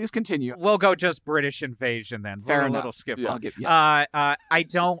ahead. Please continue. We'll go just British Invasion then. Fair a enough. little Skiffle. I'll give you. I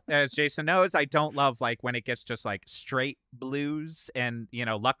don't, as Jason knows, I don't love like when it gets just like straight blues, and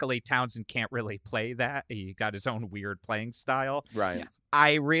luckily Townsend can't really play that. He got his own weird playing style. Right. Yes.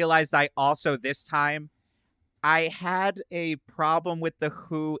 I realized I also this time I had a problem with The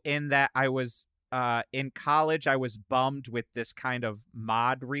Who in that I was in college. I was bummed with this kind of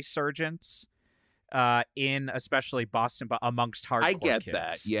mod resurgence in especially Boston, but amongst hardcore I get kids.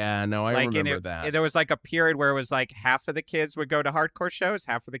 that. Yeah, no, I remember that. There was like a period where it was like half of the kids would go to hardcore shows,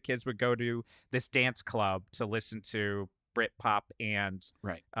 half of the kids would go to this dance club to listen to Britpop and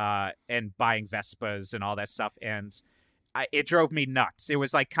buying Vespas and all that stuff, and it drove me nuts. It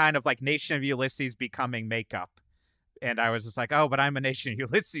was like kind of like Nation of Ulysses becoming Makeup. And I was just like, oh, but I'm a Nation of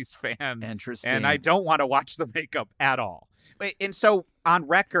Ulysses fan. Interesting. And I don't want to watch the Makeup at all. And so on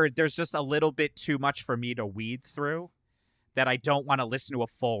record, there's just a little bit too much for me to weed through that I don't want to listen to a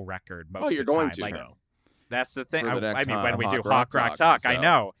full record most of the time. You're going to, like, though. That's the thing. For the next, when we do Hawk Hawk Rock Talk, I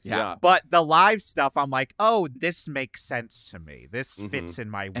know. Yeah. But the live stuff, I'm like, oh, this makes sense to me. This fits in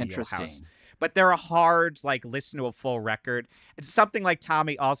my wheelhouse. Interesting. But they're a hard, like, listen to a full record. It's something like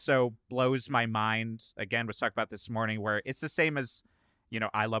Tommy also blows my mind. Again, we talked about this morning, where it's the same as,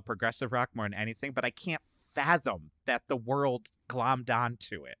 I love progressive rock more than anything, but I can't fathom that the world glommed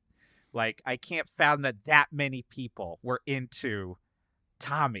onto it. Like, I can't fathom that many people were into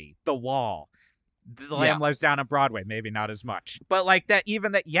Tommy, The Wall, The Lamb Lies Down on Broadway. Maybe not as much. But, like,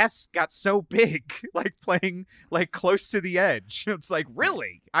 even that Yes got so big, like, playing, like, Close to the Edge. It's like,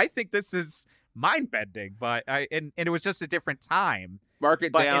 really? I think this is mind-bending, but and it was just a different time. Mark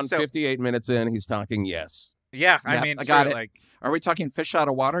it down. So, 58 minutes in, he's talking Yes. Yeah, I mean, I got it. Like, are we talking Fish Out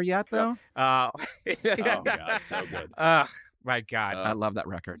of Water yet, though? Oh God, so good. My God, I love that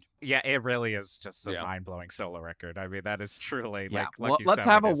record. Yeah, it really is just a mind-blowing solo record. I mean, that is truly like. Well, let's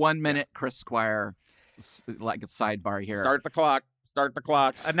have a 1 minute Chris Squire like a sidebar here. Start the clock.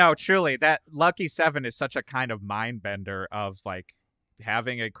 No, truly, that Lucky 7 is such a kind of mind bender of like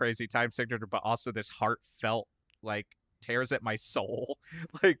having a crazy time signature, but also this heartfelt, like, tears at my soul,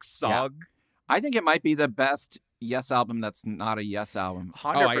 like song. Yeah. I think it might be the best Yes album that's not a Yes album.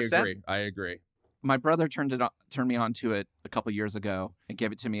 100%. I agree. My brother turned me on to it a couple years ago and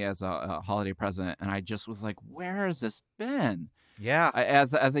gave it to me as a holiday present, and I just was like, "Where has this been?" Yeah.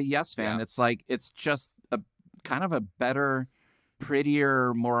 As a Yes fan, it's like it's just a kind of a better,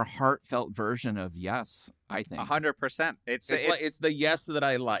 prettier, more heartfelt version of Yes. I think 100%. It's the Yes that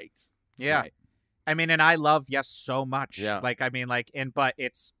I like. Yeah. Right. I mean, and I love Yes so much. Yeah. Like, I mean, like, but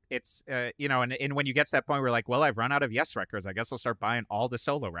it's and when you get to that point where like, well, I've run out of Yes records, I guess I'll start buying all the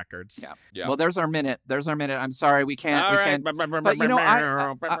solo records. Yeah. Well, there's our minute. I'm sorry, we can't. All right.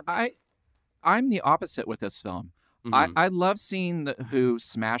 But I'm the opposite with this film. Mm-hmm. I love seeing Who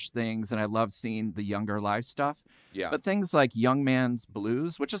smash things, and I love seeing the younger live stuff. Yeah. But things like Young Man's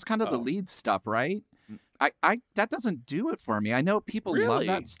Blues, which is kind of the lead stuff, right? I that doesn't do it for me. I know people love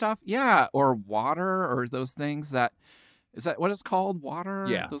that stuff. Yeah. Or Water, or those things that. Is that what it's called? Water?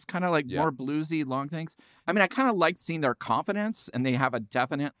 Yeah. Those kind of like more bluesy long things. I mean, I kind of like seeing their confidence, and they have a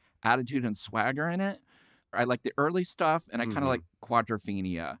definite attitude and swagger in it. I like the early stuff, and I kind of like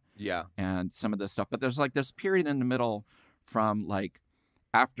Quadrophenia. Yeah. And some of this stuff. But there's like this period in the middle from like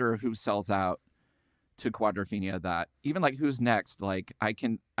after Who Sells Out to Quadrophenia that even like Who's Next, like I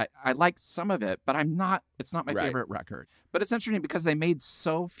like some of it, but it's not my favorite record. But it's interesting because they made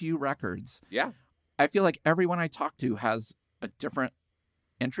so few records. Yeah. I feel like everyone I talk to has a different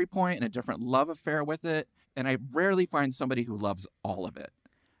entry point and a different love affair with it. And I rarely find somebody who loves all of it.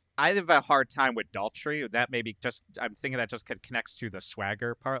 I have a hard time with Daltrey. That maybe just, I'm thinking that just connects to the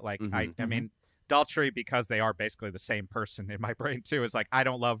swagger part. Like, I mean, Daltrey, because they are basically the same person in my brain too, is like, I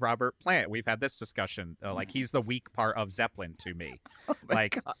don't love Robert Plant. We've had this discussion. Like, he's the weak part of Zeppelin to me.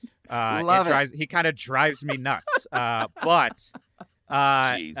 He kind of drives me nuts.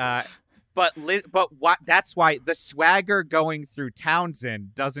 Jesus. But what? That's why the swagger going through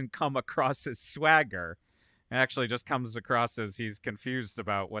Townshend doesn't come across as swagger. It actually just comes across as he's confused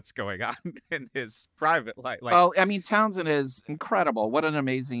about what's going on in his private life. Like, well, I mean, Townshend is incredible. What an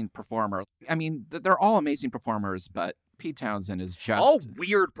amazing performer. I mean, they're all amazing performers, but Pete Townshend is just... all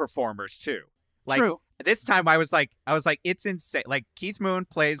weird performers, too. Like, True. This time I was like, it's insane. Like, Keith Moon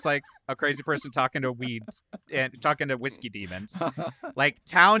plays like a crazy person talking to weed and talking to whiskey demons. Like,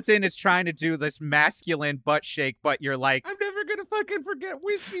 Townshend is trying to do this masculine butt shake, but you're like, I'm never gonna fucking forget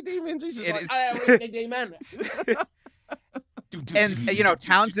whiskey demons. He's just It like, is- I am whiskey demon. and you know,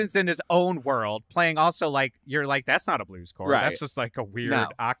 Townsend's in his own world, playing also like, you're like, that's not a blues chord. Right. That's just like a weird No.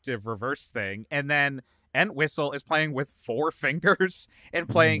 octave reverse thing. And then Entwistle is playing with 4 fingers and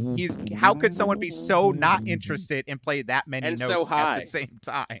playing. How could someone be so not interested in play that many And notes so at high. the same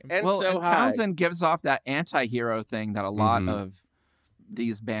time? And well, so and high. Townshend gives off that anti-hero thing that a lot of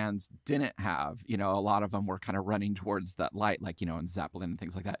these bands didn't have. You know, a lot of them were kind of running towards that light, like, you know, in Zeppelin and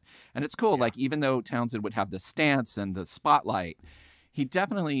things like that. And it's cool. Like, even though Townshend would have the stance and the spotlight, he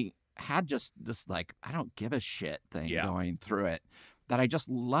definitely had just this, like, I don't give a shit thing going through it that I just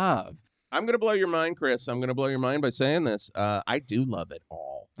love. I'm going to blow your mind, Chris. I'm going to blow your mind by saying this. I do love it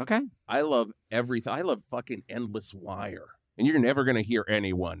all. Okay. I love everything. I love fucking Endless Wire. And you're never going to hear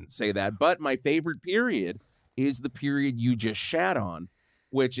anyone say that. But my favorite period is the period you just shat on,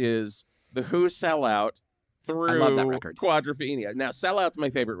 which is the Who Sellout through I love that record. Quadrophenia. Now, Sellout's my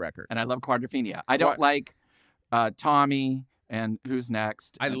favorite record. And I love Quadrophenia. I don't like Tommy and Who's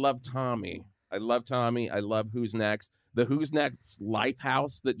Next. I love Tommy. I love Tommy. I love Who's Next. The Who's Next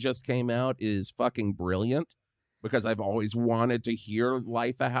Lifehouse that just came out is fucking brilliant because I've always wanted to hear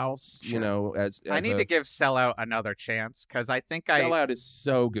Lifehouse, you know, as I need to give Sellout another chance because I think Sellout is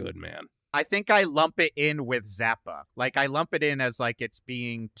so good, man. I think I lump it in with Zappa. Like, I lump it in as like it's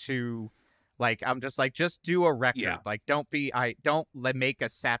being too, like, I'm just like, just do a record. Yeah. Like, don't make a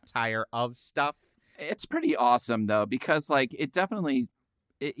satire of stuff. It's pretty awesome, though, because, like, it definitely,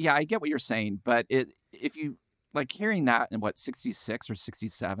 I get what you're saying, but if you, like, hearing that in, 66 or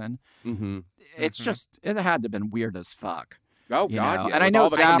 67, it's just, it had to have been weird as fuck. Oh, You God, know? yeah. And I With know all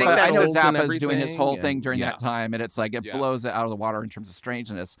the Zappa's doing his everything, whole and- thing during yeah. that time, and it's like, it blows it out of the water in terms of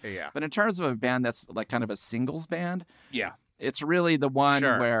strangeness. Yeah. But in terms of a band that's, like, kind of a singles band, Yeah. it's really the one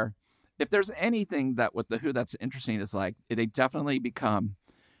Sure. where, if there's anything that with the Who that's interesting, is like, they definitely become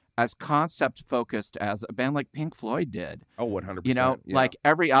as concept focused as a band like Pink Floyd did. Oh, 100%. You know, yeah. like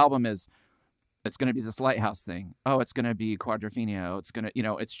every album it's going to be this Lighthouse thing. Oh, it's going to be Quadrophenia. Oh, it's going to, you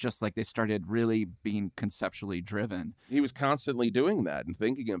know, it's just like they started really being conceptually driven. He was constantly doing that and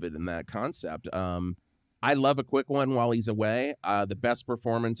thinking of it in that concept. I love A Quick One While He's Away. The best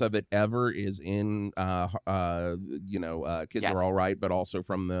performance of it ever is in, Kids Yes. Are All Right, but also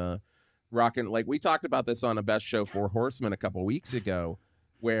from the rock and, like, we talked about this on a Best Show 4 Horsemen a couple weeks ago,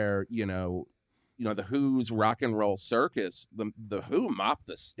 where, you know, the Who's Rock and Roll Circus, the Who mopped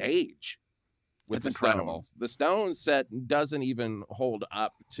the stage with It's the incredible. Stones. The Stones set doesn't even hold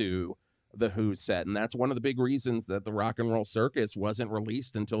up to the Who set, and that's one of the big reasons that the Rock and Roll Circus wasn't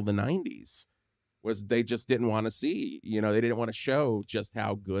released until the 90s, was they just didn't want to see, they didn't want to show just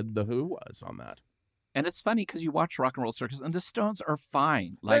how good the Who was on that. And it's funny because you watch Rock and Roll Circus and the Stones are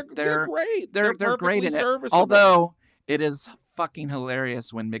fine. Like they're great. They're great in it. serviceable. Although it is fucking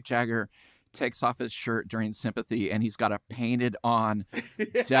hilarious when Mick Jagger takes off his shirt during Sympathy and he's got a painted on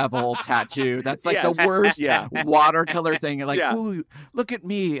devil tattoo. That's like the worst watercolor thing. You're like, ooh, look at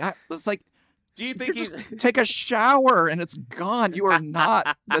me. It's like, do you think he's take a shower and it's gone? You are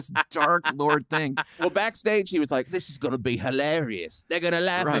not this dark lord thing. Well, backstage he was like, this is going to be hilarious. They're going to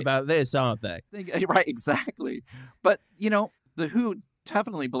laugh about this, aren't they? Right, exactly. But, the Who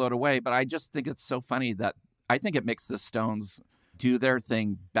definitely blew it away, but I just think it's so funny that I think it makes the Stones do their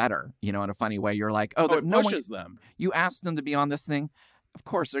thing better, in a funny way. You're like, it pushes them. You asked them to be on this thing. of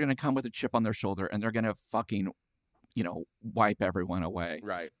course they're going to come with a chip on their shoulder and they're going to fucking, wipe everyone away.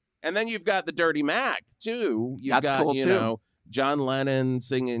 Right. And then you've got the Dirty Mac, too. You've That's got, cool, too. John Lennon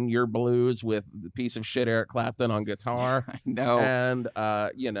singing Your Blues with the piece of shit Eric Clapton on guitar. I know. And,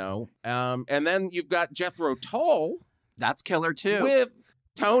 and then you've got Jethro Tull. That's killer, too. With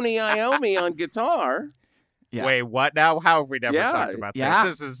Tony Iommi on guitar. Yeah. Wait, what now? How have we never talked about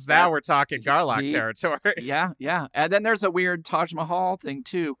this? This is now we're talking Garlock territory. Yeah. And then there's a weird Taj Mahal thing,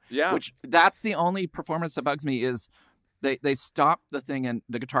 too. Yeah. Which that's the only performance that bugs me is they stop the thing and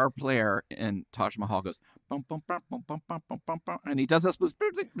the guitar player in Taj Mahal goes bum bum bum bum bum bum bum bum bum, and he does this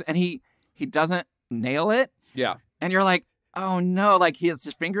and he doesn't nail it. Yeah. And you're like, oh no, like his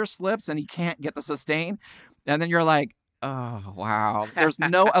finger slips and he can't get the sustain. And then you're like, oh wow. There's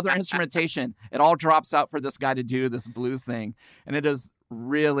no other instrumentation. It all drops out for this guy to do this blues thing. And it is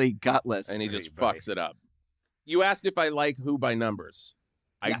really gutless. And he just fucks it up. You asked if I like Who by Numbers.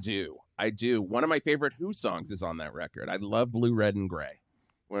 Yes. I do. One of my favorite Who songs is on that record. I love Blue, Red, and Gray.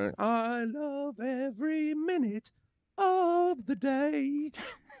 When I love every minute of the day.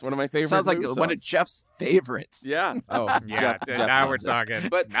 It's one of my favorite Sounds like Who songs. one of Jeff's favorites. Yeah. Oh, yeah. Jeff now we're talking.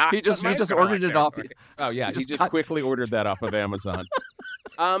 But he just ordered it off. Oh yeah, he just quickly ordered that off of Amazon.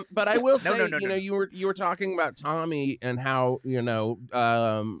 But I will say, you were talking about Tommy and how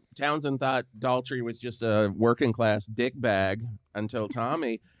Townsend thought Daltrey was just a working class dick bag until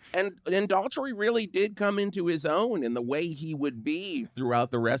Tommy, and Daltrey really did come into his own in the way he would be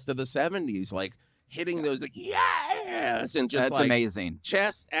throughout the rest of the '70s, like hitting those like yes, and just that's amazing.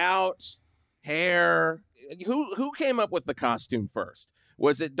 Chest out, hair. Who came up with the costume first?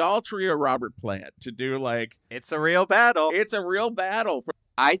 Was it Daltrey or Robert Plant to do like? It's a real battle. It's a real battle.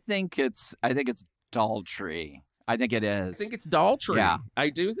 I think it's Daltrey. I think it is. I think it's Daltrey. Yeah. I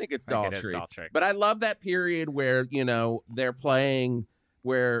do think it's Daltrey. It is Daltrey. But I love that period where, they're playing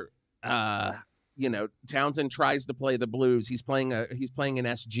where Townsend tries to play the blues. He's playing an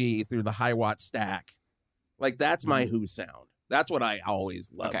SG through the high watt stack. Like that's my Who sound. That's what I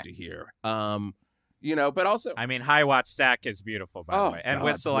always love to hear. But also I mean High Watt Stack is beautiful by the way. And God,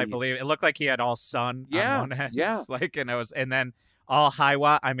 Whistle, please. I believe it looked like he had all sun on one end. Yeah. And then all high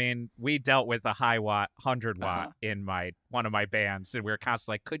watt. I mean, we dealt with a high watt 100 watt in one of my bands, and we were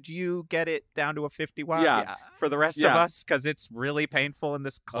constantly like, could you get it down to a 50 watt for the rest of us? Because it's really painful in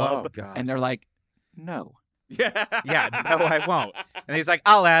this club. Oh, God. And they're like, no. Yeah, no, I won't. And he's like,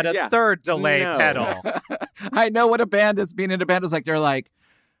 I'll add a third delay pedal. I know what a band is. Being in a band is like, they're like,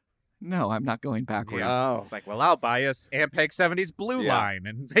 no, I'm not going backwards. Yeah. Oh. It's like, well, I'll buy a Ampeg 70s blue line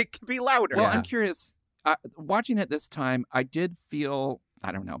and make it be louder. Well, I'm curious. Watching it this time, I did feel,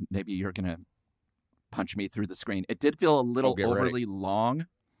 I don't know, maybe you're going to punch me through the screen. It did feel a little overly long.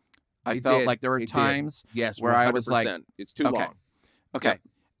 I felt like there were times where 100%. I was like, it's too long. Okay. Yep.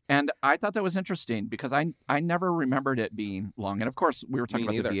 And I thought that was interesting because I never remembered it being long. And of course, we were talking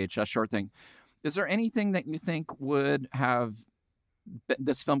about the VHS short thing. Is there anything that you think would have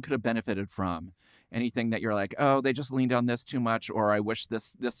this film could have benefited from? Anything that you're like, oh, they just leaned on this too much, or I wish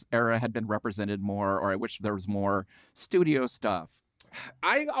this era had been represented more, or I wish there was more studio stuff?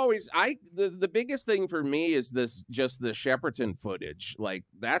 The biggest thing for me is the Shepperton footage. Like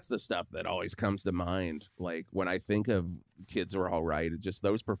that's the stuff that always comes to mind. Like when I think of Kids Are All Right, just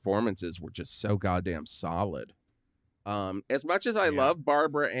those performances were just so goddamn solid. As much as I love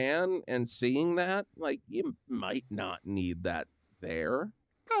Barbara Ann and seeing that, like you might not need that there.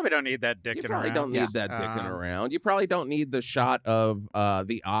 Probably don't need that dicking around. You probably don't need that dicking around. You probably don't need the shot of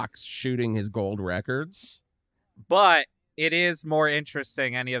the ox shooting his gold records. But it is more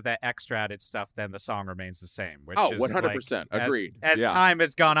interesting, any of that extra added stuff, than the song remains the same. Which is 100%. Like, Agreed. As time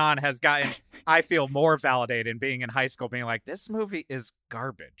has gone on, has gotten, I feel more validated in being in high school, being like, this movie is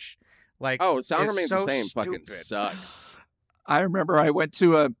garbage. Like, Sound Remains so the Same stupid. fucking sucks. I remember I went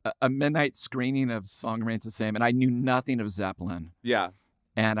to a midnight screening of Song Remains the Same, and I knew nothing of Zeppelin. Yeah.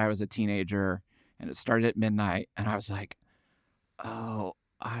 And I was a teenager, and it started at midnight, and I was like, oh,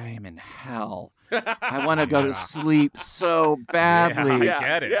 I am in hell. I want to go to sleep so badly. I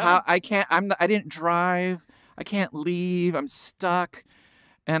get it. How, I can't. I didn't drive. I can't leave. I'm stuck,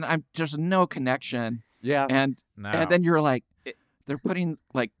 and there's no connection. Yeah. And then you're like, they're putting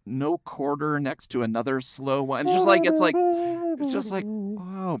like no quarter next to another slow one. It's just like,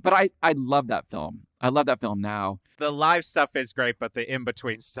 whoa. But I love that film. I love that film now. The live stuff is great, but the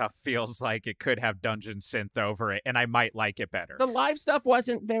in-between stuff feels like it could have dungeon synth over it, and I might like it better. The live stuff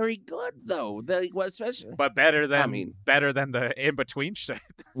wasn't very good, though. Especially, but better than the in-between shit.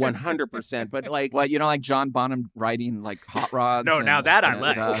 100%. But like, What, you don't like John Bonham writing like hot rods? No, and, now that I and,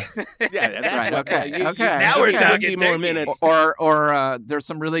 like. yeah, that's Right, what, okay, okay. Now we're talking 50 more minutes. Or there's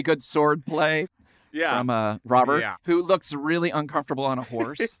some really good sword play from Robert, who looks really uncomfortable on a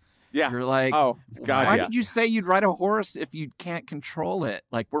horse. Yeah. You're like, oh, God, why did you say you'd ride a horse if you can't control it?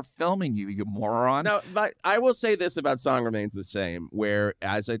 Like, we're filming you, you moron. No, but I will say this about Song Remains the Same, where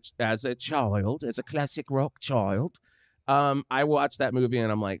as a child, as a classic rock child, I watched that movie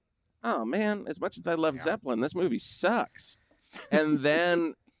and I'm like, oh, man, as much as I love Zeppelin, this movie sucks. And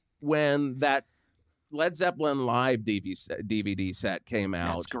then when that Led Zeppelin live DVD set came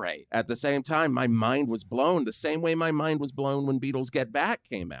out. That's great. At the same time, my mind was blown the same way my mind was blown when Beatles Get Back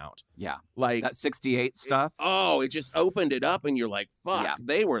came out. Yeah. Like that 68 stuff. It just opened it up and you're like, fuck,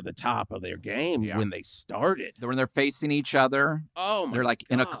 they were the top of their game when they started. When they're facing each other. Oh, my They're like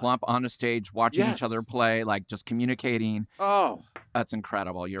God. in a clump on a stage watching each other play, like just communicating. Oh. That's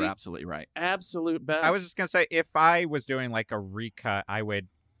incredible. You're absolutely right. Absolute best. I was just going to say, if I was doing like a recut, I would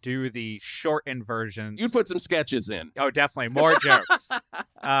do the shortened versions. You'd put some sketches in. Oh, definitely. More jokes.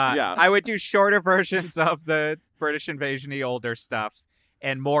 I would do shorter versions of the British Invasion-y older stuff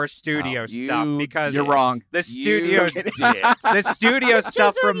and more studio stuff because you're wrong. The studio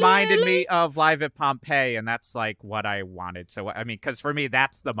stuff reminded me of Live at Pompeii, and that's like what I wanted. So, I mean, because for me,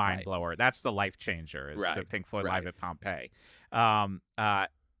 that's the mind blower. That's the life changer is the Pink Floyd Live at Pompeii.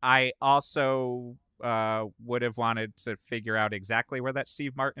 I also would have wanted to figure out exactly where that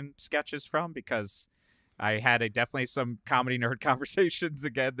Steve Martin sketch is from because I had definitely some comedy nerd conversations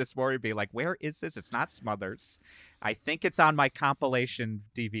again this morning. Be like, where is this? It's not Smothers. I think it's on my compilation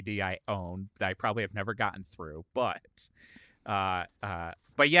DVD I own that I probably have never gotten through. But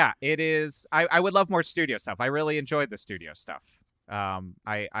yeah, it is. I would love more studio stuff. I really enjoyed the studio stuff.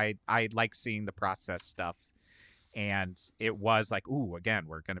 I like seeing the process stuff, and it was like, ooh, again,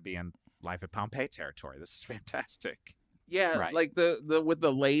 we're going to be in Live at Pompeii territory. This is fantastic. Yeah, like the with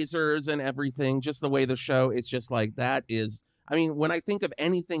the lasers and everything, just the way the show, it's just like that is, I mean, when I think of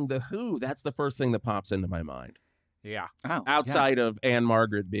anything The Who, that's the first thing that pops into my mind. Yeah. Outside of Anne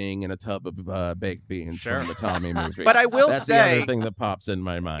Margaret being in a tub of baked beans from the Tommy movie. But I will that's say, the other thing that pops in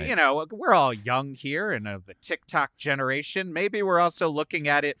my mind. You know, we're all young here and of the TikTok generation. Maybe we're also looking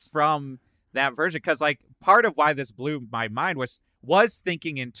at it from that version because, like, part of why this blew my mind was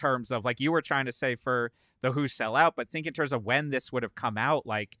thinking in terms of, like you were trying to say for The Who Sell Out, but think in terms of when this would have come out.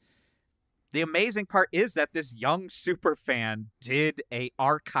 Like, the amazing part is that this young super fan did a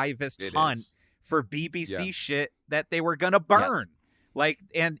archivist hunt for BBC shit that they were gonna burn. Like,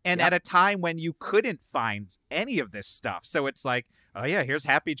 and at a time when you couldn't find any of this stuff. So it's like, oh yeah, here's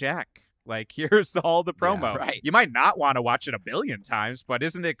Happy Jack. Like, here's all the promo. Yeah, You might not want to watch it a billion times, but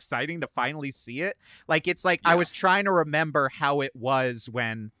isn't it exciting to finally see it? Like, it's like I was trying to remember how it was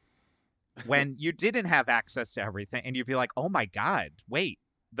when you didn't have access to everything, and you'd be like, oh my God, wait,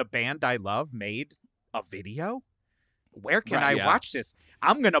 the band I love made a video? Where can I watch this?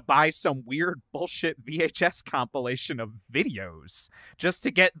 I'm going to buy some weird bullshit VHS compilation of videos just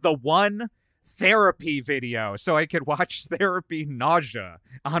to get the one therapy video so I could watch Therapy Nausea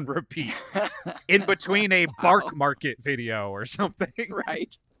on repeat in between a Bark Market video or something.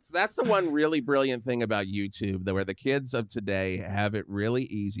 Right. That's the one really brilliant thing about YouTube, where the kids of today have it really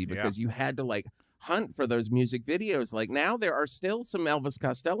easy because you had to like hunt for those music videos. Like now there are still some Elvis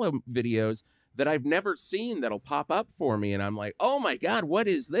Costello videos that I've never seen that'll pop up for me. And I'm like, oh my God, what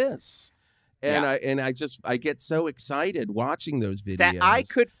is this? And I get so excited watching those videos. That I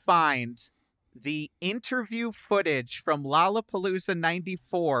could find the interview footage from Lollapalooza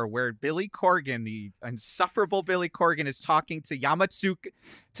 94 where Billy Corgan, the insufferable Billy Corgan, is talking to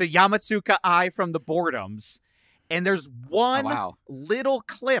Yamatsuka Ai from the Boredoms. And there's one little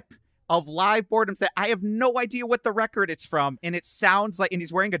clip of live Boredoms that I have no idea what the record it's from. And it sounds like, and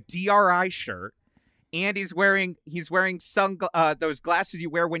he's wearing a DRI shirt. And he's wearing those glasses you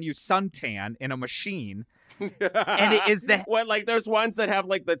wear when you suntan in a machine. And it is like those ones that have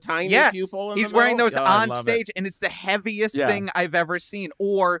like the tiny pupil in he's the wearing middle? those on stage, and it's the heaviest thing I've ever seen.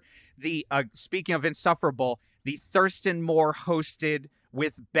 Or the speaking of insufferable, the Thurston Moore hosted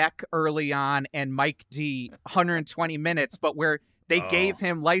with Beck early on and Mike D 120 minutes, but where they gave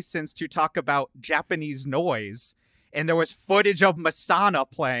him license to talk about Japanese noise. And there was footage of Masana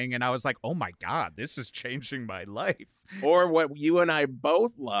playing, and I was like, oh my God, this is changing my life. Or what you and I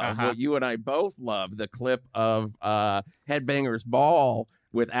both love, the clip of Headbangers Ball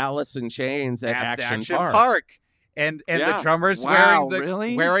with Alice in Chains at Action Park. And Yeah. the drummer's Wow,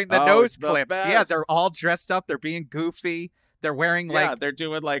 wearing really? the Oh, nose it's the clips. Yeah, best. they're all dressed up. They're being goofy. They're wearing Yeah, they're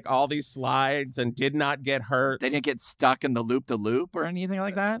doing like all these slides and did not get hurt. They didn't get stuck in the loop or anything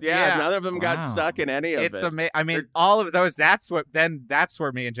like that? Yeah, Yeah. none of them got Wow. stuck in any of it's it. amazing. I mean, They're- all of those. That's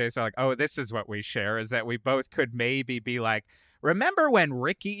where me and Jason are like, oh, this is what we share. Is that we both could maybe be like, remember when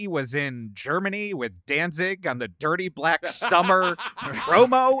Ricky was in Germany with Danzig on the Dirty Black Summer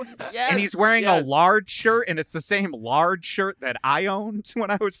promo? Yes, And he's wearing yes. a large shirt, and it's the same large shirt that I owned when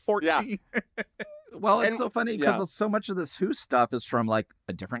I was 14. Well, it's And- so funny yeah. because so much of this Who stuff is from like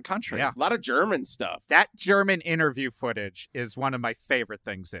a different country. Yeah. A lot of German stuff. That German interview footage is one of my favorite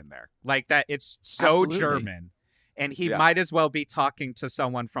things in there. Like that, it's so Absolutely. German, and he Yeah. might as well be talking to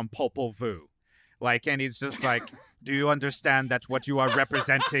someone from Popol Vuh. Like, and he's just like, do you understand that what you are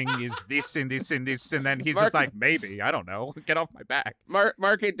representing is this and this and this? And then he's just like, maybe, I don't know. Get off my back.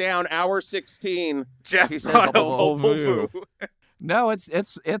 Mark it down. Hour 16. Jeff He says brought up Popol Popol Vuh. Vuh. No, it's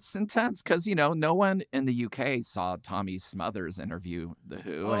intense because no one in the UK saw Tommy Smothers interview the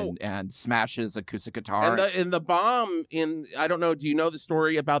Who Oh. and smash his acoustic guitar. And the bomb in, I don't know, do you know the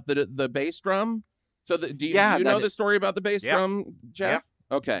story about the bass drum? So do you know the story about the bass Yeah. drum, Jeff?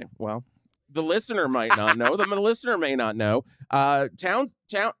 Okay, well, the listener might not know. The listener may not know.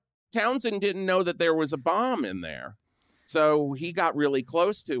 Townsend didn't know that there was a bomb in there. So he got really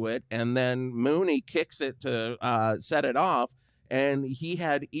close to it, and then Mooney kicks it to set it off, and he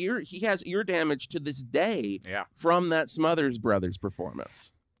has ear damage to this day Yeah. from that Smothers Brothers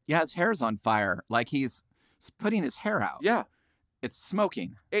performance. Yeah, his hair's on fire. Like he's putting his hair out. Yeah, It's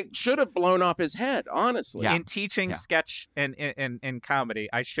smoking. it should have blown off his head, honestly. Yeah. In teaching Yeah. sketch and in comedy,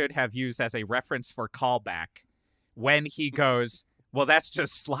 I should have used as a reference for callback when he goes, well, that's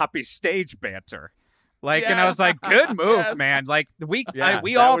just sloppy stage banter. Like, and I was like, good move, Yes. man. Like we that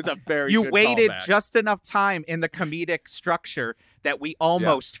all was a very you good waited callback. just enough time in the comedic structure that we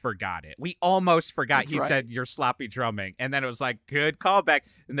almost forgot it. We almost forgot That's he right. said you're sloppy drumming. And then it was like, good callback.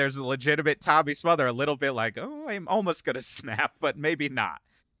 And there's a legitimate Tommy Smother, a little bit like, oh, I'm almost going to snap, but maybe not.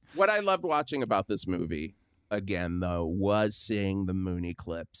 What I loved watching about this movie, again, though, was seeing the Mooney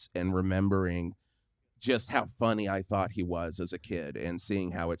clips and remembering just how funny I thought he was as a kid and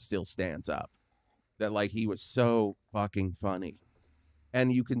seeing how it still stands up. That, like, he was so fucking funny.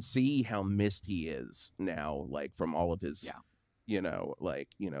 And you can see how missed he is now, like, from all of his,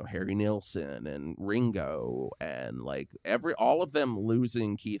 Harry Nilsson and Ringo and, like, all of them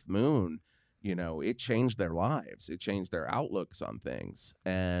losing Keith Moon. It changed their lives. It changed their outlooks on things.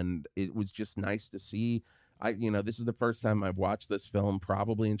 And it was just nice to see. This is the first time I've watched this film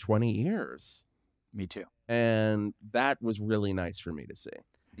probably in 20 years. Me too. And that was really nice for me to see.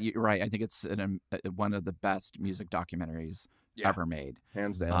 You're right. I think it's one of the best music documentaries ever made.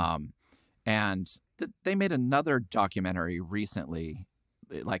 Hands down. And they made another documentary recently,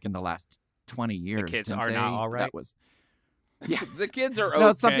 like in the last 20 years. kids didn't are they? not all right? That was, yeah. The kids are okay. No,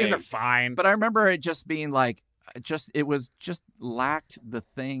 it's something They're fine. But I remember it just being like, it was just lacked the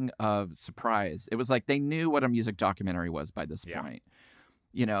thing of surprise. It was like they knew what a music documentary was by this Yeah. point.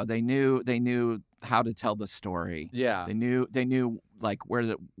 They knew how to tell the story. Yeah. They knew like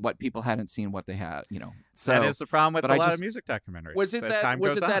what people hadn't seen, what they had. So that is the problem with but a I lot just- of music documentaries. Was it as time that?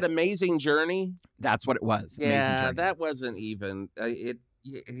 Was goes it that on. amazing journey? that's what it was. Amazing Yeah, Journey. that wasn't even.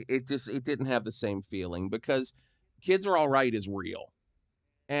 It didn't have the same feeling because Kids Are All Right is real,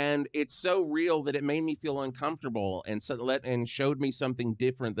 and it's so real that it made me feel uncomfortable and showed me something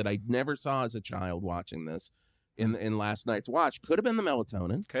different that I never saw as a child watching this. In last night's watch, could have been the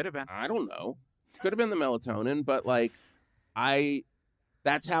melatonin. Could have been. I don't know. Could have been the melatonin, but like,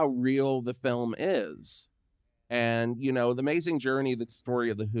 that's how real the film is. And, the Amazing Journey, the story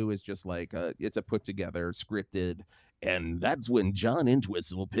of the Who is just like, it's a put together, scripted. And that's when John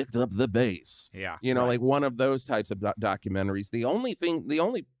Entwistle picked up the bass. Yeah. Like one of those types of documentaries. The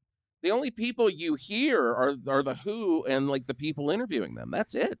only people you hear are the Who and like the people interviewing them.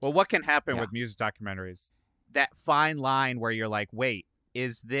 That's it. Well, what can happen Yeah. with music documentaries? That fine line where you're like, wait,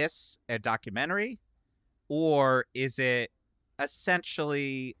 is this a documentary or is it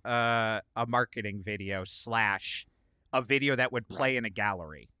essentially a marketing video / a video that would play in a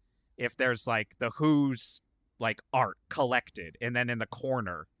gallery? If there's like the Who's like art collected and then in the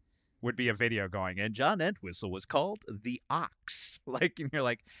corner would be a video going, and John Entwistle was called the Ox. Like, and you're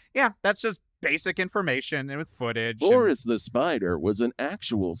like, yeah, that's just basic information and with footage. Boris the Spider was an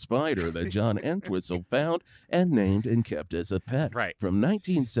actual spider that John Entwistle found and named and kept as a pet. Right. From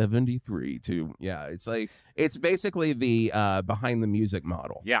 1973 to, it's basically the behind the music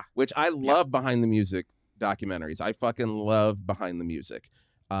model. Yeah. Which I love behind the music documentaries. I fucking love behind the music.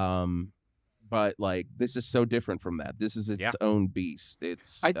 but like this is so different from that. This is its own beast.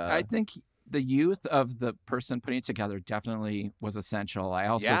 It's I think the youth of the person putting it together definitely was essential. I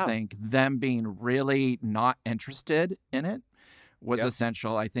also think them being really not interested in it was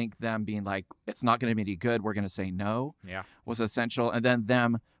essential. I think them being like, it's not going to be any good, we're going to say no, was essential. And then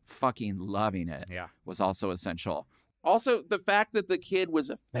them fucking loving it was also essential. Also, the fact that the kid was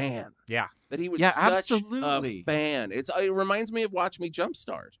a fan. Yeah. That he was such absolutely a fan. It reminds me of Watch Me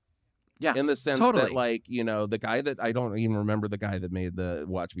Jumpstart. Yeah. In the sense that, like, you know, the guy that I don't even remember the guy that made the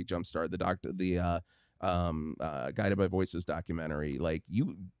Watch Me Jumpstart, the Guided by Voices documentary, like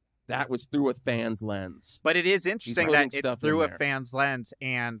that was through a fan's lens. But it is interesting that it's through a fan's lens,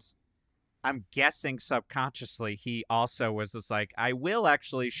 and I'm guessing subconsciously he also was just like, I will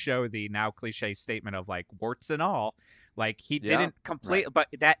actually show the now cliche statement of like warts and all. Like he didn't complete, but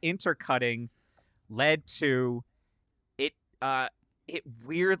that intercutting led to it. It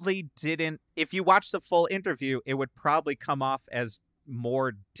weirdly didn't. If you watch the full interview, it would probably come off as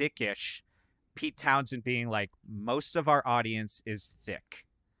more dickish. Pete Townshend being like, most of our audience is thick.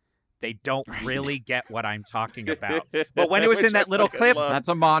 They don't really get what I'm talking about. But when it was in that little clip, that's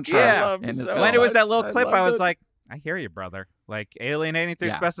a mantra. Yeah. When it was that little clip, I was like, I hear you, brother. Like alienating through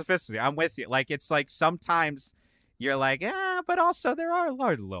specificity. I'm with you. Like it's like sometimes you're like, but also there are a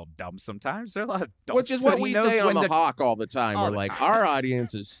lot of little dumb sometimes. There are a lot of dumb. Which is what we say on the Hawk all the time. We're like, our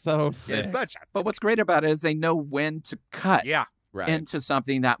audience is so thick. But what's great about it is they know when to cut. Yeah. Right. Into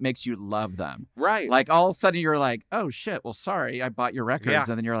something that makes you love them. Right. Like all of a sudden you're like, oh shit, well sorry, I bought your records. Yeah.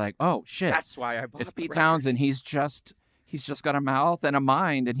 And then you're like, oh shit. That's why I bought it's Pete Townshend. He's just got a mouth and a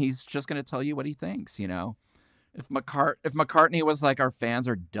mind, and he's just gonna tell you what he thinks, you know. If McCartney was like, our fans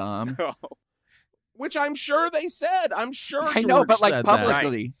are dumb. Which I'm sure they said. I'm sure I know, but like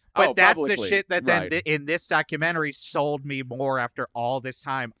publicly. Right. But that's the shit that then in this documentary sold me more after all this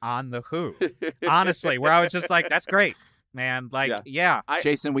time on The Who. Honestly, where I was just like, that's great. Man, like,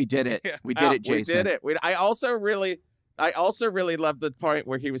 Jason, we did it. We did it, Jason. We did it. I also really love the point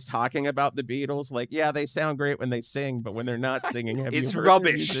where he was talking about the Beatles. Like, yeah, they sound great when they sing, but when they're not singing, it's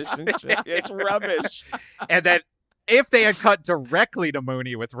rubbish. It's rubbish. And then if they had cut directly to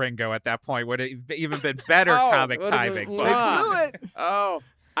Mooney with Ringo at that point, would it have even been better comic timing? Oh,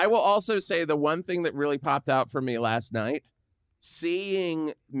 I will also say the one thing that really popped out for me last night,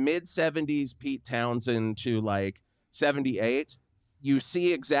 seeing mid-70s Pete Townshend to like 78, you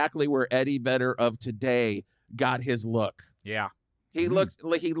see exactly where Eddie Vedder of today got his look. Yeah. He looks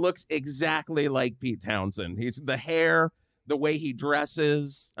exactly like Pete Townshend. He's the hair, the way he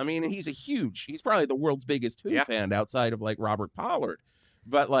dresses. I mean, he's probably the world's biggest Who fan outside of like Robert Pollard.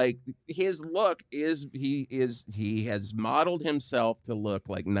 But like his look he has modeled himself to look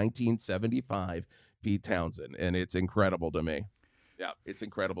like 1975 Pete Townshend, and it's incredible to me. Yeah, it's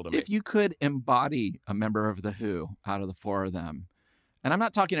incredible to me. If you could embody a member of The Who out of the four of them, and I'm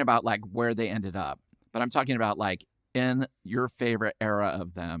not talking about like where they ended up, but I'm talking about like in your favorite era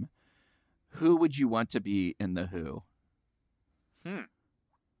of them, who would you want to be in The Who?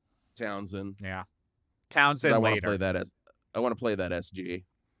 Townshend. Yeah. Townshend later. I want to play that SG.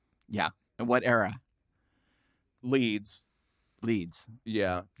 Yeah. And what era? Leeds.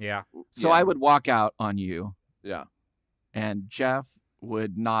 Yeah. So I would walk out on you. Yeah. And Jeff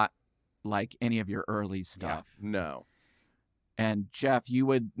would not like any of your early stuff. Yeah. No. And Jeff, you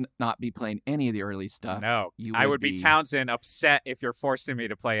would not be playing any of the early stuff. No. I would be Townshend, upset if you're forcing me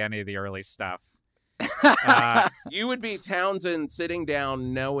to play any of the early stuff. You would be Townshend sitting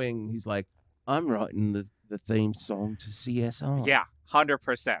down knowing he's like, I'm writing the theme song to CSR. Yeah,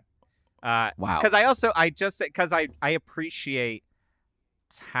 100%. Wow. Because I appreciate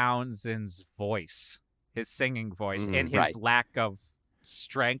Townshend's voice, his singing voice, and his lack of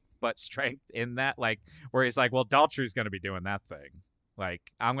strength, but strength in that, like, where he's like, well, Daltrey's going to be doing that thing. Like,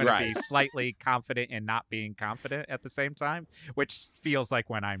 I'm going to be slightly confident in not being confident at the same time, which feels like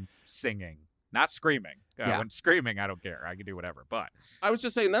when I'm singing, not screaming. When screaming, I don't care. I can do whatever. But I was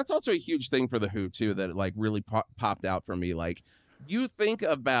just saying that's also a huge thing for The Who, too, that like really popped out for me. Like, you think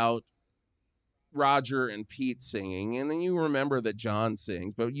about Roger and Pete singing, and then you remember that John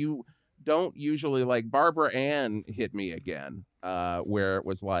sings, but you don't usually, like, Barbara Ann hit me again, where it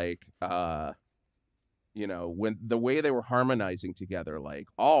was like, you know, when the way they were harmonizing together, like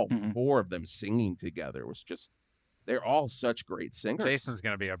all four of them singing together was just, they're all such great singers. Jason's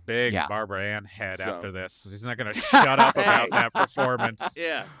going to be a big Barbara Ann head after this. He's not going to shut up about that performance.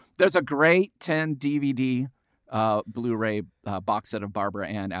 Yeah. There's a great 10 DVD Blu-ray box set of Barbara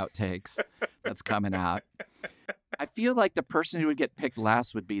Ann outtakes that's coming out. I feel like the person who would get picked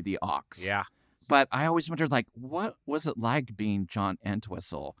last would be the Ox. Yeah. But I always wondered, like, what was it like being John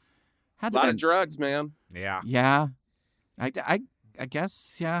Entwistle? Had A lot to of drugs, man. Yeah. Yeah. I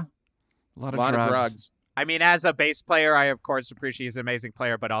guess, yeah. A lot A of lot drugs. of drugs. I mean, as a bass player, I of course appreciate he's an amazing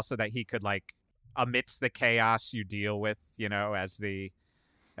player, but also that he could like amidst the chaos you deal with, as the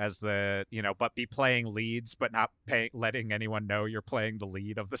but be playing leads, but not letting anyone know you're playing the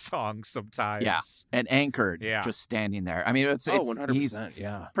lead of the song sometimes. Yeah, and anchored, Yeah. just standing there. I mean, it's 100%. he's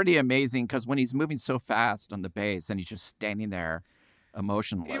Yeah. pretty amazing because when he's moving so fast on the bass and he's just standing there,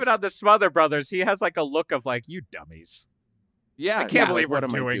 emotionless. Even on the Smother Brothers, he has like a look of like, you dummies. Yeah. I can't believe what we're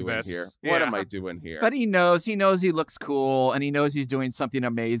am I doing doing this. here? Yeah. What am I doing here? But he knows he looks cool, and he knows he's doing something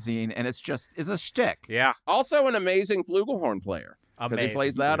amazing, and it's a shtick. Yeah. Also an amazing flugelhorn player. Because he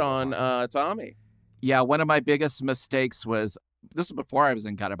plays that on Tommy. Yeah, one of my biggest mistakes was, this was before I was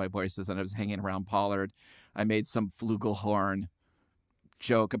in Guided by Voices and I was hanging around Pollard. I made some flugelhorn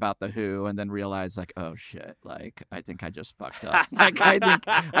joke about the Who and then realized like, oh shit, like I think I just fucked up. Like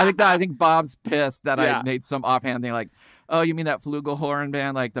I think Bob's pissed that I made some offhand thing like, oh, you mean that flugelhorn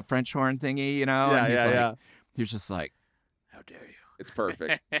band, like the French horn thingy, Yeah, and yeah. He was just like, how dare you? It's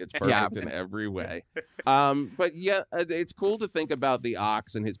perfect. It's perfect in every way. But yeah, it's cool to think about the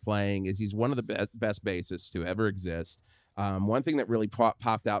Ox and his playing. He's one of the best bassists to ever exist. One thing that really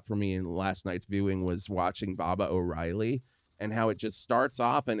popped out for me in last night's viewing was watching Baba O'Reilly and how it just starts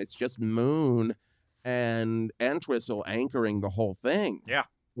off and it's just Moon and Entwistle anchoring the whole thing. Yeah.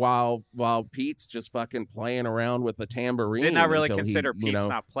 While Pete's just fucking playing around with the tambourine. Did not really until consider he, Pete's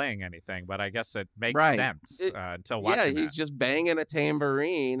not playing anything, but I guess it makes sense until watching Yeah, he's just banging a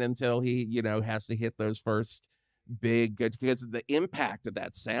tambourine until he, has to hit those first big, because the impact of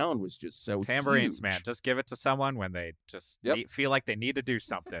that sound was just so tambourines, huge. man. Just give it to someone when they just Yep. feel like they need to do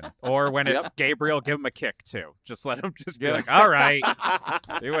something, or when it's Gabriel, give him a kick too. Just let him just be Yeah. like, all right,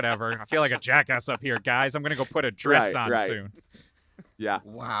 do whatever. I feel like a jackass up here, guys. I'm gonna go put a dress on soon. Yeah.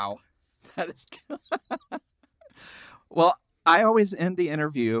 Wow. That is Well, I always end the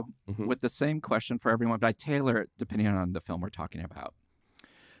interview with the same question for everyone, but I tailor it depending on the film we're talking about.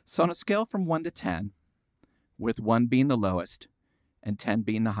 So on a scale from 1 to 10, with 1 being the lowest and 10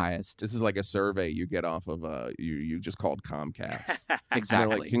 being the highest. This is like a survey you get off of you just called Comcast.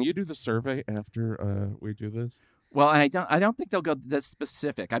 Exactly. Like, can you do the survey after we do this? Well, and I don't think they'll go this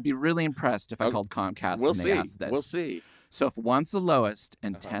specific. I'd be really impressed if I called Comcast We'll and see. they asked this. We'll see. So if 1's the lowest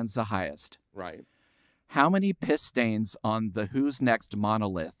and 10's the highest, Right. how many piss stains on the Who's Next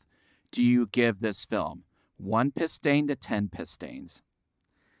monolith do you give this film? 1 piss stain to 10 piss stains.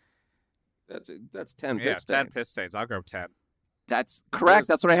 That's 10 Yeah, piss 10 stains. piss stains. I'll go 10. That's correct.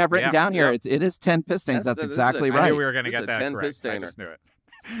 That's what I have written down here. Yep. It is 10 piss stains. That's exactly I right. knew we were gonna This get is a that 10 correct. piss I stainer. just knew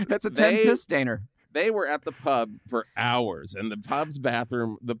it. That's a 10 piss stainer. They were at the pub for hours, and the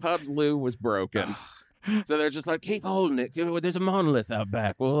pub's loo was broken. So they're just like, keep holding it. There's a monolith out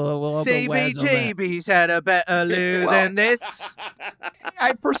back. We'll CBGB's had a better loo than this.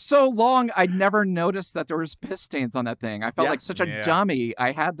 For so long, I never noticed that there was piss stains on that thing. I felt like such a dummy.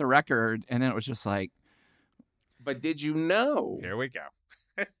 I had the record, and then it was just like. But did you know Here we go.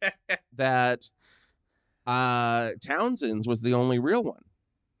 that Townshend's was the only real one?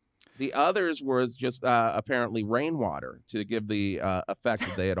 The others was just apparently rainwater to give the effect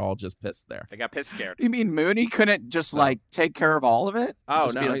that they had all just pissed there. They got piss scared. You mean Mooney couldn't just take care of all of it? Oh,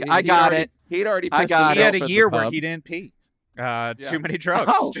 Just no. be like, I got it. He'd already I pissed got He it. had himself a at year the where pub. he didn't pee. Too many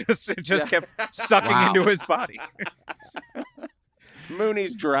drugs. Oh. It just kept sucking Wow. into his body.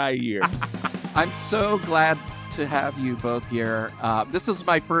 Mooney's dry year. I'm so glad to have you both here. This is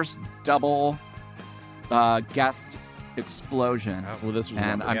my first double guest explosion. Well, this was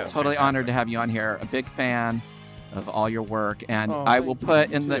And I'm wonderful. totally fantastic. honored to have you on here. A big fan of all your work, and Oh, I will thank put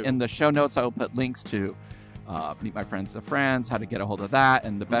you, in too. the show notes. I will put links to Meet My Friends of Friends, how to get a hold of that,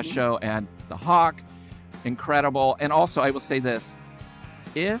 and the Best Show, and the Hawk. Incredible. And also, I will say this: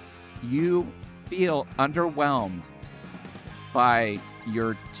 if you feel underwhelmed by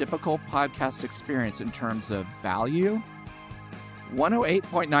your typical podcast experience in terms of value,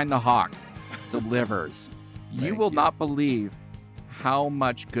 108.9 The Hawk delivers. You Thank will you. not believe how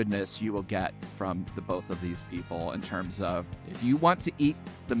much goodness you will get from the both of these people in terms of if you want to eat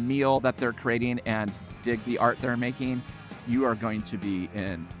the meal that they're creating and dig the art they're making, you are going to be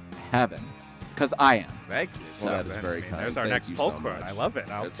in heaven. Because I am. Thank you. Well, that is very kind. There's our Thank next you poll so quote. much. I love it.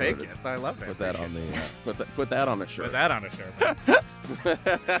 I'll That's take what it. it is. I love it. Put that on put that on a shirt. Put that on a shirt.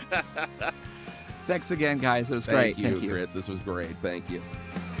 Thanks again, guys. It was Thank great. you, Thank you. Chris. This was great. Thank you.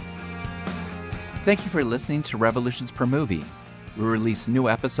 Thank you for listening to Revolutions Per Movie. We release new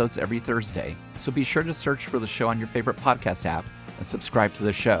episodes every Thursday, so be sure to search for the show on your favorite podcast app and subscribe to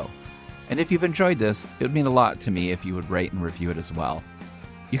the show. And if you've enjoyed this, it would mean a lot to me if you would rate and review it as well.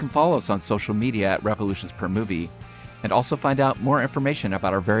 You can follow us on social media at Revolutions Per Movie, and also find out more information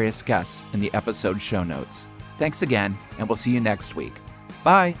about our various guests in the episode show notes. Thanks again, and we'll see you next week.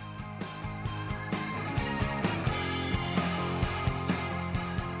 Bye!